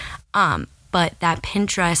summer. But that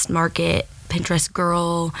Pinterest market, Pinterest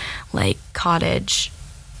girl, cottage,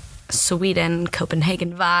 Sweden,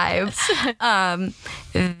 Copenhagen vibes,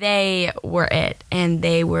 they were it, and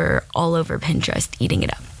they were all over Pinterest eating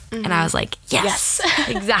it up. And I was like, yes.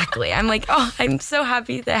 Exactly. I'm like, oh, I'm so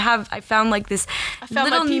happy that I found this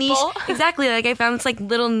little niche. Exactly. I found this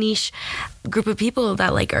little niche group of people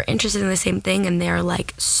that are interested in the same thing, and they're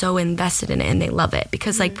so invested in it, and they love it.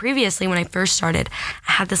 Because previously when I first started,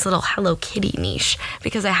 I had this little Hello Kitty niche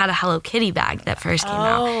because I had a Hello Kitty bag that first came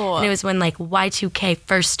out. And it was when Y2K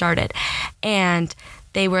first started. And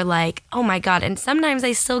they were like, oh my God. And sometimes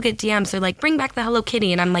I still get DMs. They're like, bring back the Hello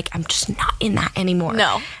Kitty. And I'm like, I'm just not in that anymore.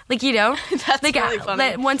 No. Like, you know? That's like, really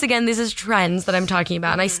funny. Once again, this is trends that I'm talking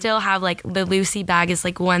about. And I still have like the Lucy bag is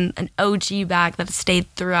like an OG bag that stayed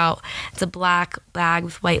throughout. It's a black bag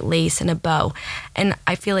with white lace and a bow. And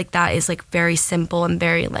I feel like that is like very simple and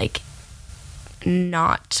very like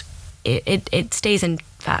not, it stays in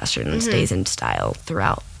fashion and stays in style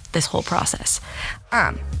throughout this whole process.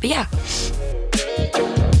 But yeah.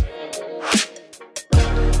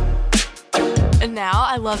 And now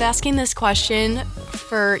I love asking this question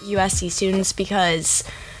for USC students because,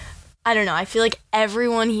 I don't know, I feel like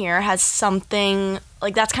everyone here has something,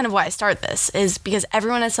 like that's kind of why I start this, is because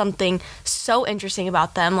everyone has something so interesting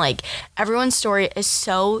about them. Like everyone's story is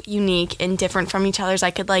so unique and different from each other's. I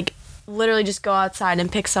could like literally just go outside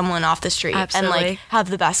and pick someone off the street Absolutely. and like have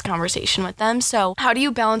the best conversation with them. So how do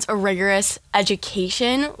you balance a rigorous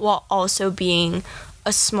education while also being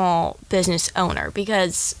a small business owner?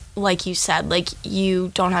 Because like you said, like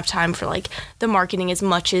you don't have time for like the marketing as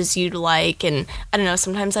much as you'd like, and I don't know,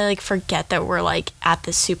 sometimes I like forget that we're like at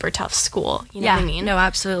this super tough school, you know what I mean? No,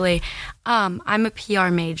 absolutely. I'm a PR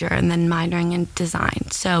major and then minoring in design,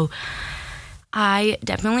 so I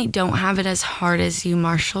definitely don't have it as hard as you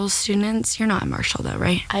Marshall students. You're not a Marshall though,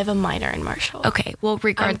 right? I have a minor in Marshall. Okay, well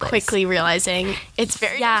regardless. I'm quickly realizing it's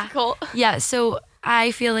very difficult. Yeah, so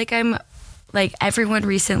I feel like I'm like everyone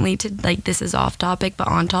recently this is off topic but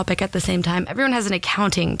on topic at the same time. Everyone has an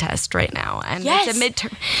accounting test right now and it's a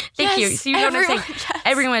midterm. Thank you. So you know what I'm saying? Yes.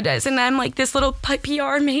 Everyone does. And I'm like this little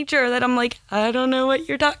PR major that I'm like, I don't know what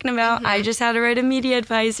you're talking about. I just had to write a media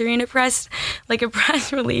advisory and a press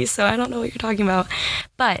release, so I don't know what you're talking about.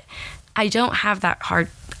 But I don't have that hard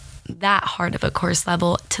of a course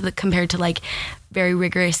level compared to like very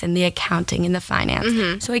rigorous in the accounting and the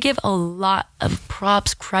finance. So I give a lot of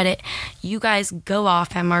props, credit. You guys go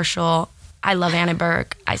off at Marshall. I love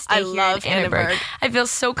Annenberg. I love here in Annenberg. I feel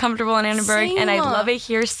so comfortable in Annenberg. Same. And I love it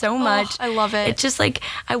here so much. I love it. It's just like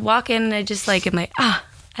I walk in and I just like am like,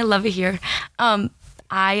 I love it here.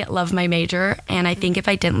 I love my major, and I think if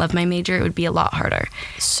I didn't love my major, it would be a lot harder.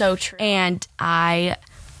 So true. And I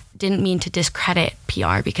didn't mean to discredit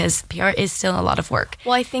PR because PR is still a lot of work.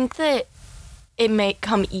 Well, I think that it may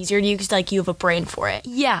come easier to you because like you have a brain for it.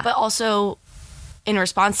 Yeah. But also in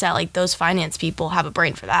response to that, like those finance people have a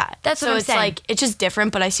brain for that. That's what I'm saying. So it's like, it's just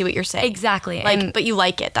different, but I see what you're saying. Exactly. Like, but you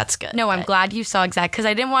like it. That's good. No, I'm glad you saw exact, because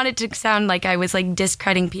I didn't want it to sound like I was like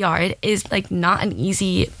discrediting PR. It is like not an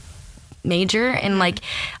easy major, and like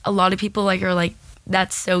a lot of people like are like,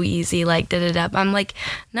 that's so easy, like da-da-da. I'm like,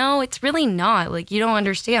 no, it's really not. Like, you don't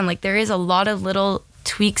understand. Like, there is a lot of little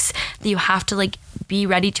tweaks that you have to like be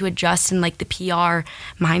ready to adjust in like the PR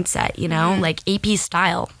mindset, you know? Like AP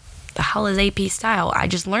style. The hell is AP style? I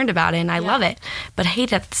just learned about it and I love it. But I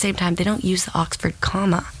hate it at the same time. They don't use the Oxford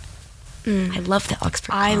comma. I love the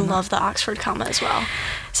Oxford comma. I love the Oxford comma as well.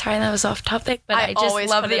 Sorry, that was off topic, but I just always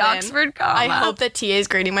love put the it in. Oxford comma. I hope that TAs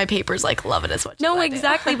grading my papers like love it as much. No, as I do.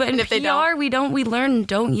 exactly. But in if PR, we learn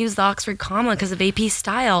don't use the Oxford comma because of AP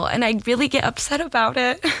style, and I really get upset about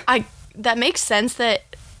it. That makes sense that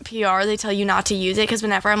PR, they tell you not to use it, because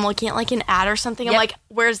whenever I'm looking at like an ad or something, I'm like,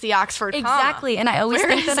 where's the Oxford comma? Exactly. And I always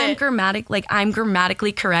think that I'm I'm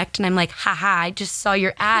grammatically correct, and I'm like, haha, I just saw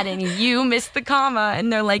your ad and you missed the comma,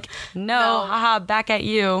 and they're like, no, haha, back at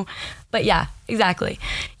you. But yeah, exactly.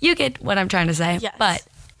 You get what I'm trying to say. Yes. But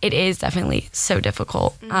it is definitely so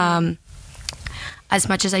difficult. As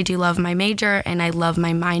much as I do love my major and I love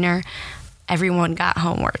my minor, everyone got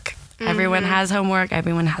homework. Everyone has homework.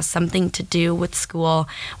 Everyone has something to do with school,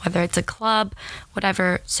 whether it's a club,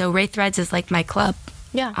 whatever. So Ray Threads is like my club.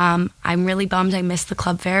 Yeah. I'm really bummed I missed the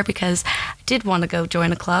club fair because I did want to go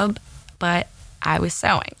join a club, but I was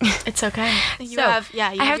sewing. It's okay.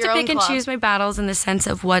 I have to pick and choose my battles in the sense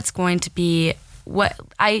of what's going to be what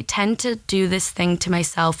I tend to do this thing to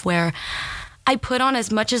myself where I put on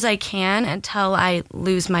as much as I can until I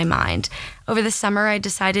lose my mind. Over the summer, I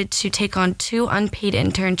decided to take on 2 unpaid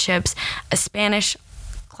internships, a Spanish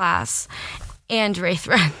class, and Ray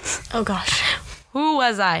Threads. Oh, gosh. Who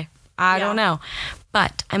was I? I don't know.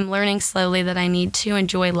 But I'm learning slowly that I need to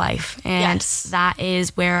enjoy life. And that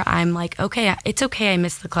is where I'm like, okay, it's okay I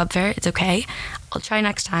missed the club fair. It's okay. I'll try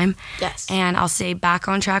next time. Yes. And I'll stay back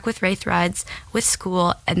on track with Ray Threads, with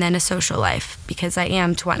school, and then a social life, because I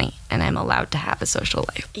am 20 and I'm allowed to have a social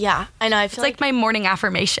life. Yeah, I know. I feel it's like my morning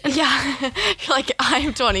affirmation. Yeah. You're like,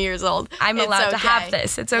 I'm 20 years old. I'm allowed to have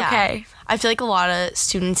this. It's okay. I feel like a lot of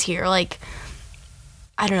students here, like,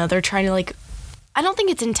 I don't know, they're trying to like, I don't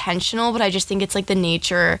think it's intentional, but I just think it's like the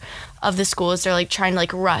nature of the schools. They're like trying to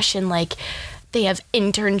like rush and like they have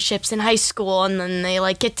internships in high school and then they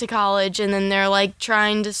like get to college and then they're like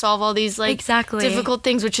trying to solve all these like difficult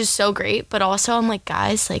things, which is so great. But also I'm like,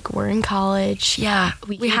 guys, like we're in college. Yeah.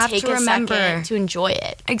 We have to remember to enjoy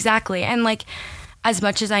it. Exactly. And like, as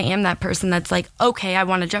much as I am that person that's like, okay, I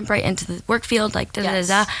want to jump right into the work field, like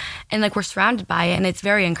da-da-da-da, and like we're surrounded by it and it's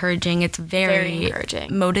very encouraging. It's very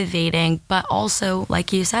encouraging, motivating, but also,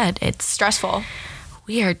 like you said, it's stressful.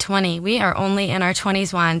 We are 20. We are only in our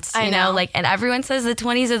 20s once, you know, like, and everyone says the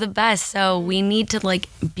 20s are the best. So we need to like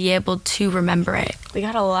be able to remember it. We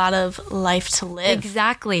got a lot of life to live.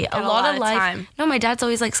 Exactly. A lot of life. Time. No, my dad's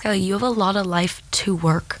always like, Skylar, you have a lot of life to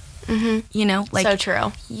work. Mm-hmm. You know, like, so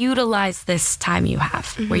true. Utilize this time you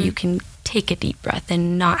have where you can take a deep breath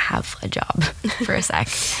and not have a job for a sec.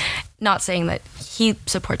 Not saying that he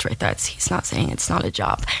supports Wraith Threads. He's not saying it's not a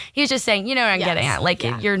job. He's just saying, you know what I'm getting at. Like,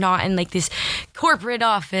 you're not in like this corporate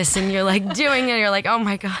office and you're like doing it. You're like, oh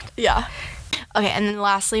my God. Yeah. Okay. And then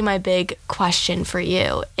lastly, my big question for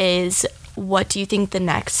you is, what do you think the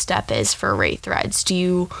next step is for Wraith Threads? Do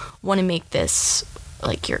you want to make this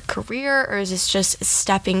like your career, or is this just a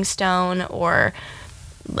stepping stone, or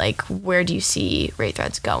like where do you see Wraith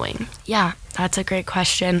Threads going? Yeah, that's a great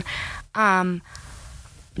question.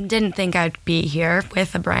 Didn't think I'd be here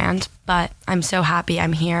with a brand, but I'm so happy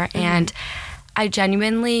I'm here, and I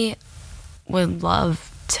genuinely would love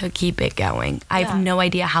to keep it going. I have no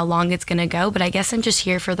idea how long it's gonna go, but I guess I'm just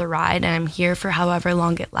here for the ride, and I'm here for however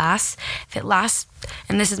long it lasts. If it lasts,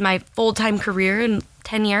 and this is my full-time career in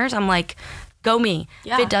 10 years, I'm like, go me.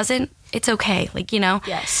 Yeah. If it doesn't, it's okay. Like, you know,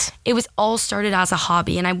 it was all started as a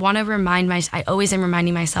hobby, and I want to I always am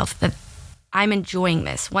reminding myself that I'm enjoying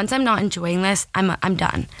this. Once I'm not enjoying this, I'm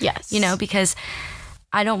done. Yes. You know, because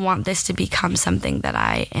I don't want this to become something that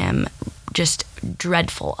I am just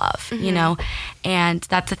dreadful of, you know? And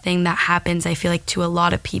that's the thing that happens, I feel like, to a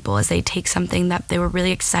lot of people, is they take something that they were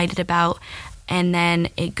really excited about and then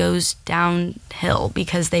it goes downhill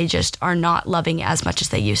because they just are not loving it as much as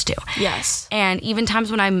they used to. Yes. And even times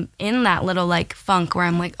when I'm in that little like funk where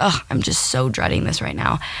I'm like, oh, I'm just so dreading this right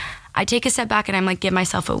now, I take a step back and I'm like, give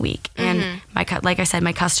myself a week. And like I said,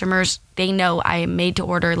 my customers, they know I am made to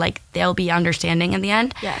order. Like, they'll be understanding in the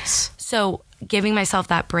end. Yes. So giving myself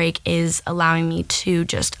that break is allowing me to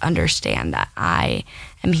just understand that I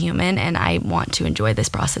am human and I want to enjoy this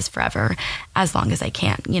process forever as long as I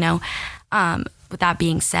can, you know? With that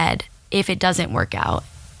being said, if it doesn't work out,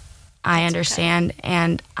 I understand,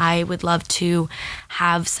 and I would love to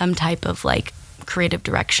have some type of like creative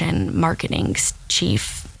direction, marketing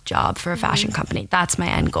chief job for a fashion company. That's my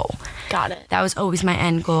end goal. Got it. That was always my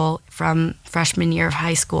end goal from freshman year of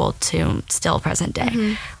high school to still present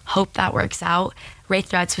day. Hope that works out. Wraith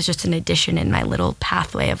Threads was just an addition in my little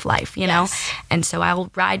pathway of life, you know? And so I'll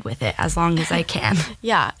ride with it as long as I can.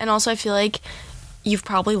 Yeah. And also I feel like you've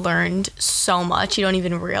probably learned so much you don't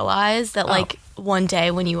even realize that like one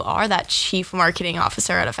day when you are that chief marketing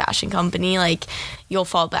officer at a fashion company, like you'll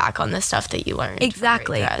fall back on the stuff that you learned.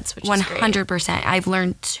 Exactly. Threads, which 100%. I've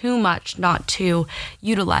learned too much not to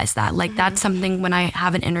utilize that. Like that's something when I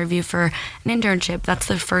have an interview for an internship, that's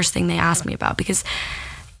the first thing they ask me about, because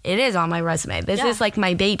it is on my resume. This is like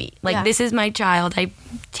my baby. Like this is my child. I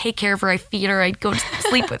take care of her. I feed her. I go to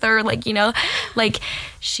sleep with her. Like, you know, like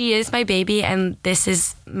she is my baby, and this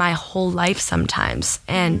is my whole life sometimes.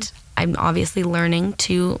 And I'm obviously learning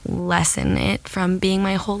to lessen it from being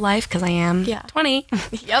my whole life because I am 20.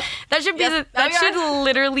 Yep. That should be that should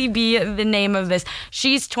literally be the name of this.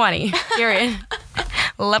 She's 20. Period.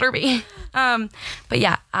 Let her be. But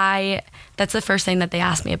yeah, that's the first thing that they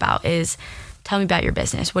ask me about is, tell me about your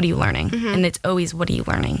business. What are you learning? And it's always, what are you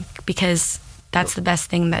learning? Because that's the best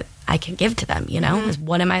thing that I can give to them, you know, is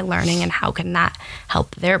what am I learning and how can that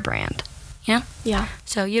help their brand? Yeah. Yeah.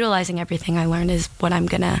 So utilizing everything I learned is what I'm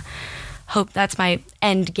going to hope. That's my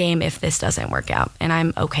end game if this doesn't work out. And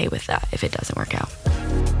I'm okay with that if it doesn't work out.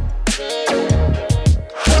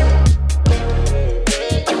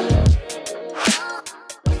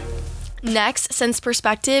 Next, since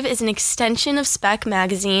Perspective is an extension of Spec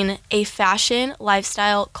Magazine, a fashion,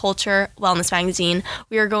 lifestyle, culture, wellness magazine,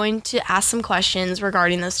 we are going to ask some questions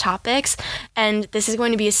regarding those topics, and this is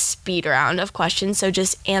going to be a speed round of questions, so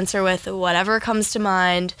just answer with whatever comes to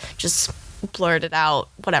mind, just blurt it out,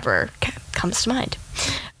 whatever comes to mind.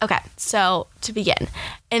 Okay, so to begin,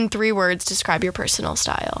 in 3 words, describe your personal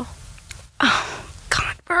style. Oh,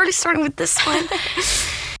 God, we're already starting with this one.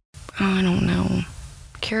 I don't know.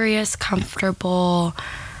 Curious, comfortable,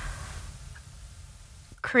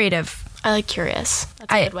 creative. I like curious.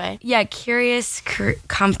 That's a good way. Yeah, curious,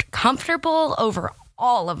 comfortable over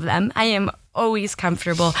all of them. I am always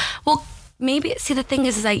comfortable. Well, maybe, see, the thing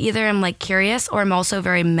is I either am like curious or I'm also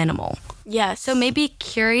very minimal. Yes. So maybe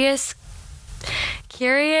curious,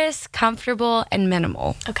 comfortable, and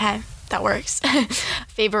minimal. Okay, that works.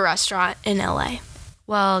 Favorite restaurant in LA?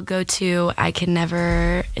 Well, go to,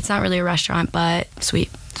 it's not really a restaurant, but Sweet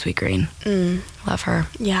Green. Love her.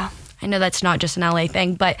 Yeah. I know that's not just an LA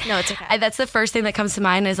thing, but no, it's okay. That's the first thing that comes to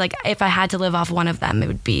mind is like, if I had to live off one of them, it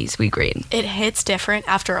would be Sweet Green. It hits different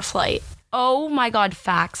after a flight. Oh my God,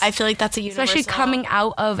 facts. I feel like that's a universal. Especially coming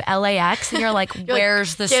out of LAX and you're like,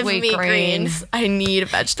 where's the Give Sweet me Green? greens. I need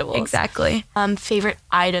vegetables. Exactly. Favorite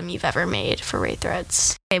item you've ever made for Ray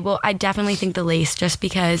Threads? Okay, well, I definitely think the lace, just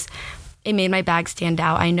because it made my bag stand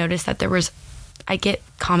out. I noticed that I get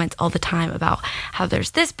comments all the time about how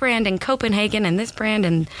there's this brand in Copenhagen and this brand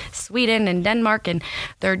in Sweden and Denmark, and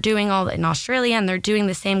they're doing in Australia, and they're doing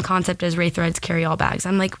the same concept as Ray Threads carry-all bags.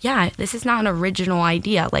 I'm like, yeah, this is not an original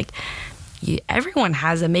idea. Like, everyone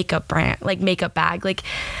has a makeup brand, like makeup bag. Like,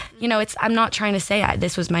 I'm not trying to say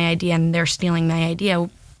this was my idea and they're stealing my idea.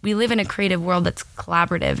 We live in a creative world that's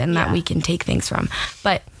collaborative and that we can take things from,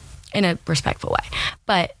 but in a respectful way.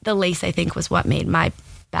 But the lace, I think, was what made my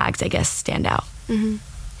bags, I guess, stand out. Mm-hmm.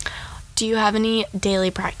 Do you have any daily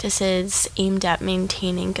practices aimed at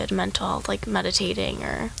maintaining good mental health, like meditating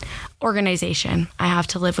or? Organization. I have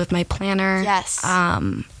to live with my planner. Yes.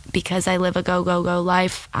 Because I live a go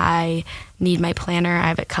life, I need my planner. I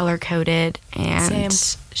have it color-coded,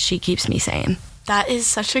 and she keeps me sane. That is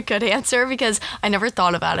such a good answer because I never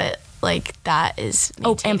thought about it like that is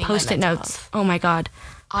maintaining and Post-it my mental notes. health. Oh my God.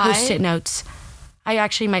 Post-it notes. I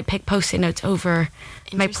actually might pick Post-it notes over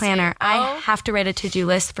my planner. I have to write a to-do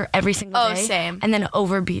list for every single day. Oh, same. And then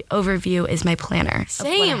overview is my planner.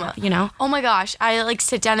 Same. Oh my gosh. I like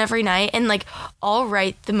sit down every night and like I'll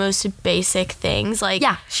write the most basic things like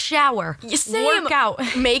shower, work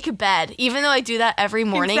out, make bed. Even though I do that every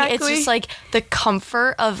morning, Exactly. It's just like the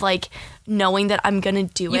comfort of like knowing that I'm gonna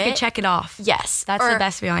do it. You can check it off. Yes. That's the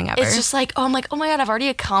best feeling ever. It's just like, I'm like, oh my God, I've already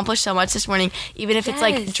accomplished so much this morning, even if it's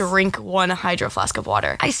like drink 1 hydro flask of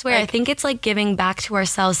water. I swear, I think it's like giving back to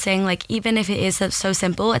ourselves, saying like, even if it is so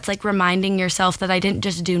simple, it's like reminding yourself that I didn't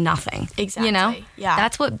just do nothing. Exactly. Yeah.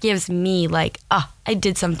 That's what gives me like, I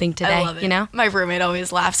did something today. I love it. My roommate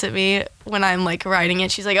always laughs at me when I'm like writing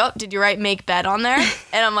it. She's like, oh, did you write make bed on there?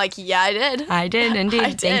 And I'm like, yeah, I did. I did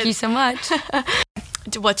indeed. Thank you so much.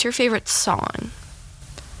 What's your favorite song?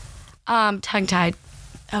 Tongue Tied.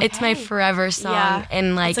 Okay. It's my forever song,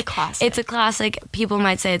 and like it's a classic. People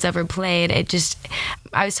might say it's overplayed.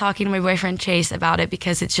 I was talking to my boyfriend Chase about it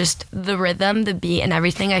because it's just the rhythm, the beat, and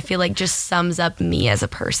everything. I feel like just sums up me as a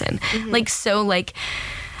person. I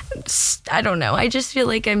don't know. I just feel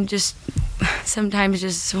like I'm just sometimes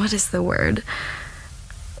just, what is the word?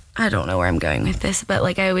 I don't know where I'm going with this, but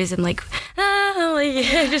like I always am like,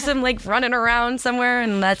 I just am like running around somewhere,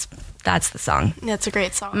 and that's the song. That's a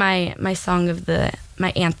great song. My song of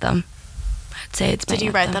my anthem. I'd say it's my Did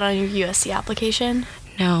you write that on your USC application?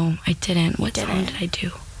 No, I didn't. What song did I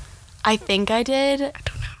do? I think I did. I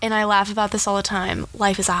don't know. And I laugh about this all the time.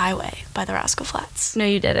 Life is a Highway by the Rascal Flatts. No,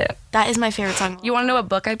 you didn't. That is my favorite song. You want to know what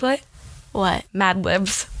book I put? What? Mad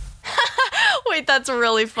Libs. Wait, that's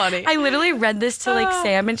really funny. I literally read this to like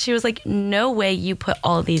Sam, and she was like, no way you put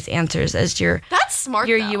all these answers as that's smart,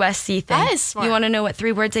 your though. USC thing. That is smart. You want to know what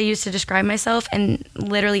 3 words I use to describe myself and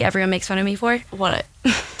literally everyone makes fun of me for? What?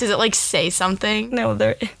 Does it like say something? No,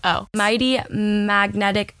 mighty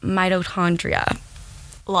magnetic mitochondria.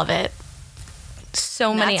 Love it.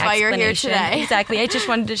 So many That's why you're here explanations. today. Exactly. I just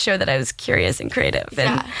wanted to show that I was curious and creative.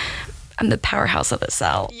 And I'm the powerhouse of the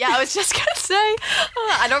cell. Yeah, I was just going to say,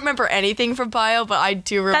 I don't remember anything from bio, but I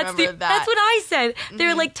do remember that. That's what I said. They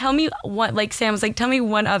were like, tell me what, like Sam was like, tell me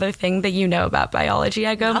one other thing that you know about biology.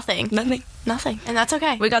 I go, Nothing. And that's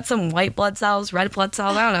okay. We got some white blood cells, red blood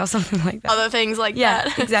cells, I don't know, something like that. Other things like that.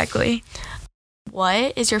 Yeah, exactly.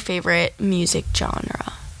 What is your favorite music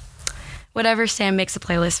genre? Whatever Sam makes a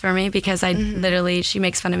playlist for me, because I literally, she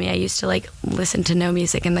makes fun of me. I used to like listen to no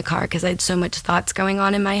music in the car because I had so much thoughts going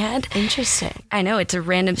on in my head. Interesting. I know, it's a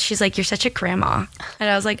random, she's like, you're such a grandma. And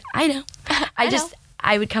I was like, I know.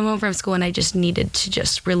 I would come home from school and I just needed to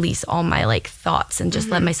just release all my like thoughts and just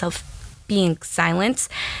let myself be in silence.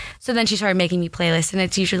 So then she started making me playlists, and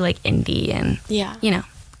it's usually like indie and,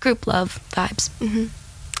 group love vibes.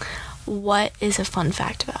 What is a fun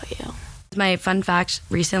fact about you? My fun fact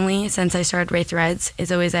recently, since I started Ray Threads,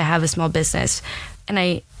 is always I have a small business, and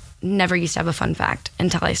I never used to have a fun fact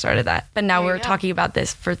until I started that. But now we're talking about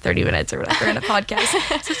this for 30 minutes or whatever in a podcast,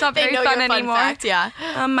 so it's not very fun anymore. Fact, yeah.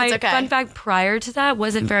 My fun fact prior to that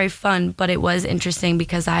wasn't very fun, but it was interesting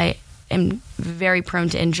because am very prone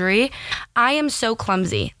to injury. I am so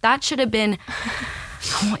clumsy. That should have been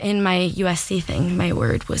in my USC thing. My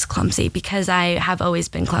word was clumsy because I have always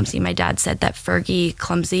been clumsy. My dad said that Fergie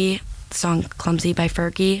Clumsy, the song Clumsy by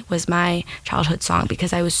Fergie, was my childhood song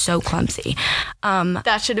because I was so clumsy.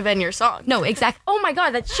 That should have been your song. No, exactly. Oh my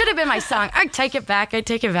God, that should have been my song. I take it back.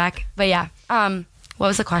 But yeah, what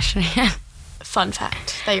was the question again? Fun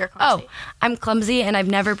fact that you're clumsy. Oh, I'm clumsy and I've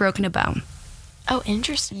never broken a bone. Oh,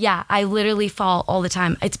 interesting. Yeah, I literally fall all the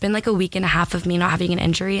time. It's been like a week and a half of me not having an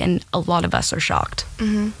injury, and a lot of us are shocked.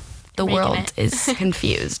 Mm-hmm. The world is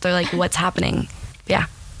confused. They're like, what's happening? Yeah.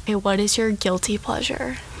 Okay, what is your guilty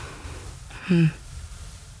pleasure?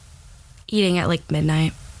 Eating at like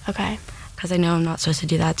midnight. Okay. Because I know I'm not supposed to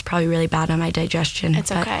do that. It's probably really bad on my digestion.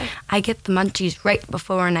 It's okay. I get the munchies right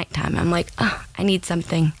before nighttime. I'm like, oh, I need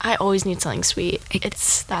something. I always need something sweet.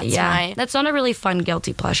 That's not a really fun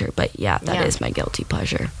guilty pleasure, but that is my guilty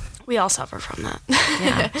pleasure. We all suffer from that.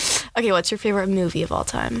 Yeah. Okay, what's your favorite movie of all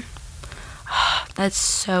time? That's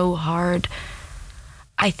so hard.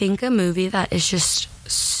 I think a movie that is just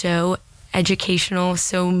so educational,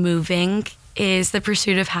 so moving is The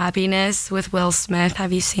Pursuit of Happiness with Will Smith.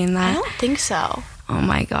 Have you seen that? I don't think so. Oh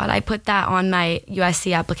my God. I put that on my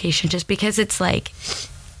USC application just because it's like,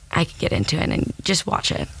 I could get into it and just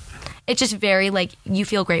watch it. It's just very like, you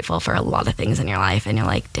feel grateful for a lot of things in your life and you're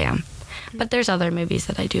like, damn. But there's other movies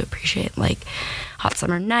that I do appreciate, like Hot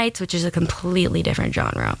Summer Nights, which is a completely different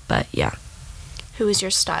genre. But yeah. Who is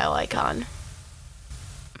your style icon?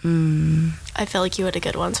 I feel like you had a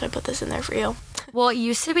good one, so I put this in there for you. Well, it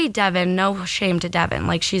used to be Devin. No shame to Devin.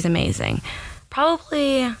 Like, she's amazing.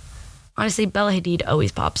 Probably, honestly, Bella Hadid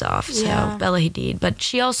always pops off. So, Bella Hadid. But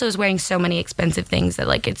she also is wearing so many expensive things that,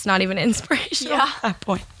 like, it's not even inspirational at that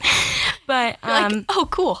point. But, like, oh,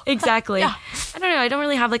 cool. Exactly. Yeah. I don't know. I don't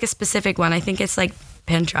really have, like, a specific one. I think it's, like,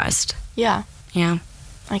 Pinterest. Yeah. Yeah.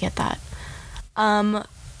 I get that.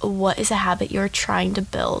 What is a habit you're trying to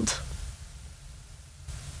build?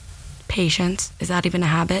 Patience. Is that even a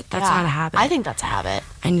habit? That's not a habit. I think that's a habit.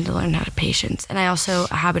 I need to learn how to patience. And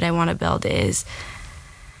a habit I want to build is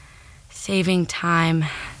saving time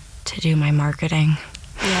to do my marketing.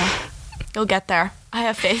 Yeah. You'll get there. I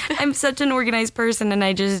have faith. I'm such an organized person and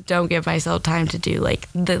I just don't give myself time to do like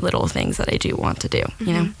the little things that I do want to do,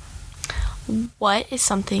 you know? What is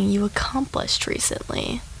something you accomplished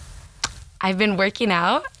recently? I've been working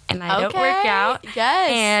out and I don't work out.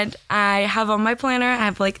 Yes. And I have on my planner, I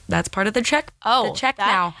have like, that's part of the check. Oh, the check that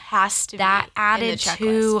now. Has to that be added in the checklist.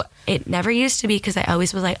 to, it never used to be because I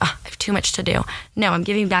always was like, oh, I have too much to do. No, I'm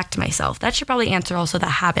giving back to myself. That should probably answer also the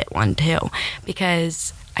habit one too,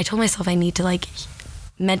 because I told myself I need to like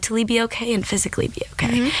mentally be okay and physically be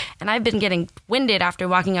okay. And I've been getting winded after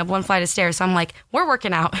walking up one flight of stairs. So I'm like, we're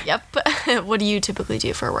working out. Yep. What do you typically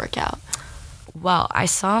do for a workout? Well, I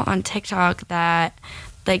saw on TikTok that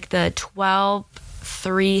like the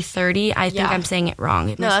 12-3-30, I think I'm saying it wrong.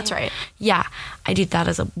 No, that's right. Yeah. I do that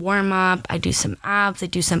as a warm-up. I do some abs. I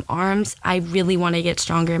do some arms. I really want to get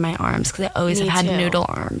stronger in my arms because I always have had noodle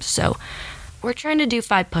arms. So we're trying to do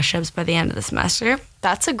 5 push-ups by the end of the semester.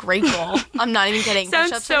 That's a great goal. I'm not even kidding.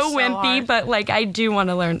 Sounds so wimpy, hard. But like I do want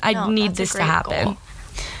to learn. I need this to happen. Goal.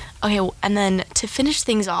 Okay, and then to finish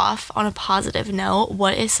things off on a positive note,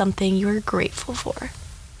 what is something you're grateful for?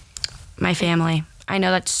 My family. I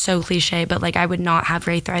know that's so cliche, but like I would not have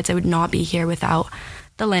Ray Threads. I would not be here without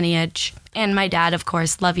the lineage. And my dad, of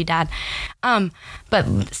course. Love you, Dad. But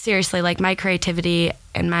seriously, like my creativity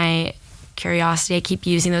and my curiosity, I keep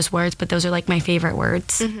using those words, but those are like my favorite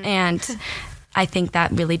words. And I think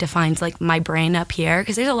that really defines like my brain up here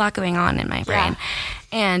because there's a lot going on in my brain.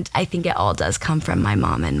 And I think it all does come from my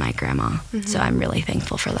mom and my grandma. So I'm really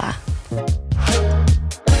thankful for that.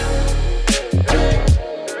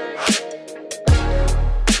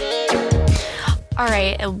 All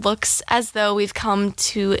right, it looks as though we've come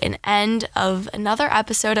to an end of another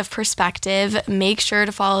episode of Perspective. Make sure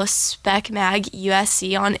to follow Spec Mag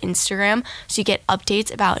USC on Instagram so you get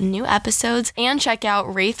updates about new episodes, and check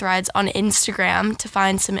out Ray Threads on Instagram to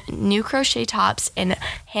find some new crochet tops and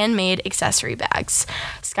handmade accessory bags.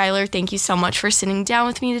 Skylar, thank you so much for sitting down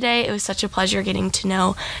with me today. It was such a pleasure getting to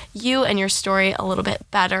know you and your story a little bit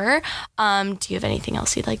better. Do you have anything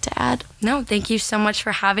else you'd like to add? No, thank you so much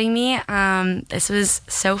for having me. This was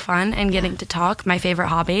so fun and getting to talk, my favorite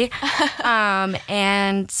hobby.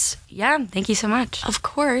 And yeah, thank you so much. Of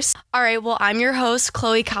course. All right, well, I'm your host,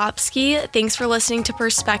 Chloe Kopsky. Thanks for listening to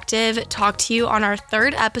Perspective. Talk to you on our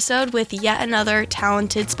 3rd episode with yet another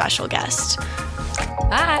talented special guest.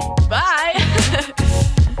 Bye. Bye.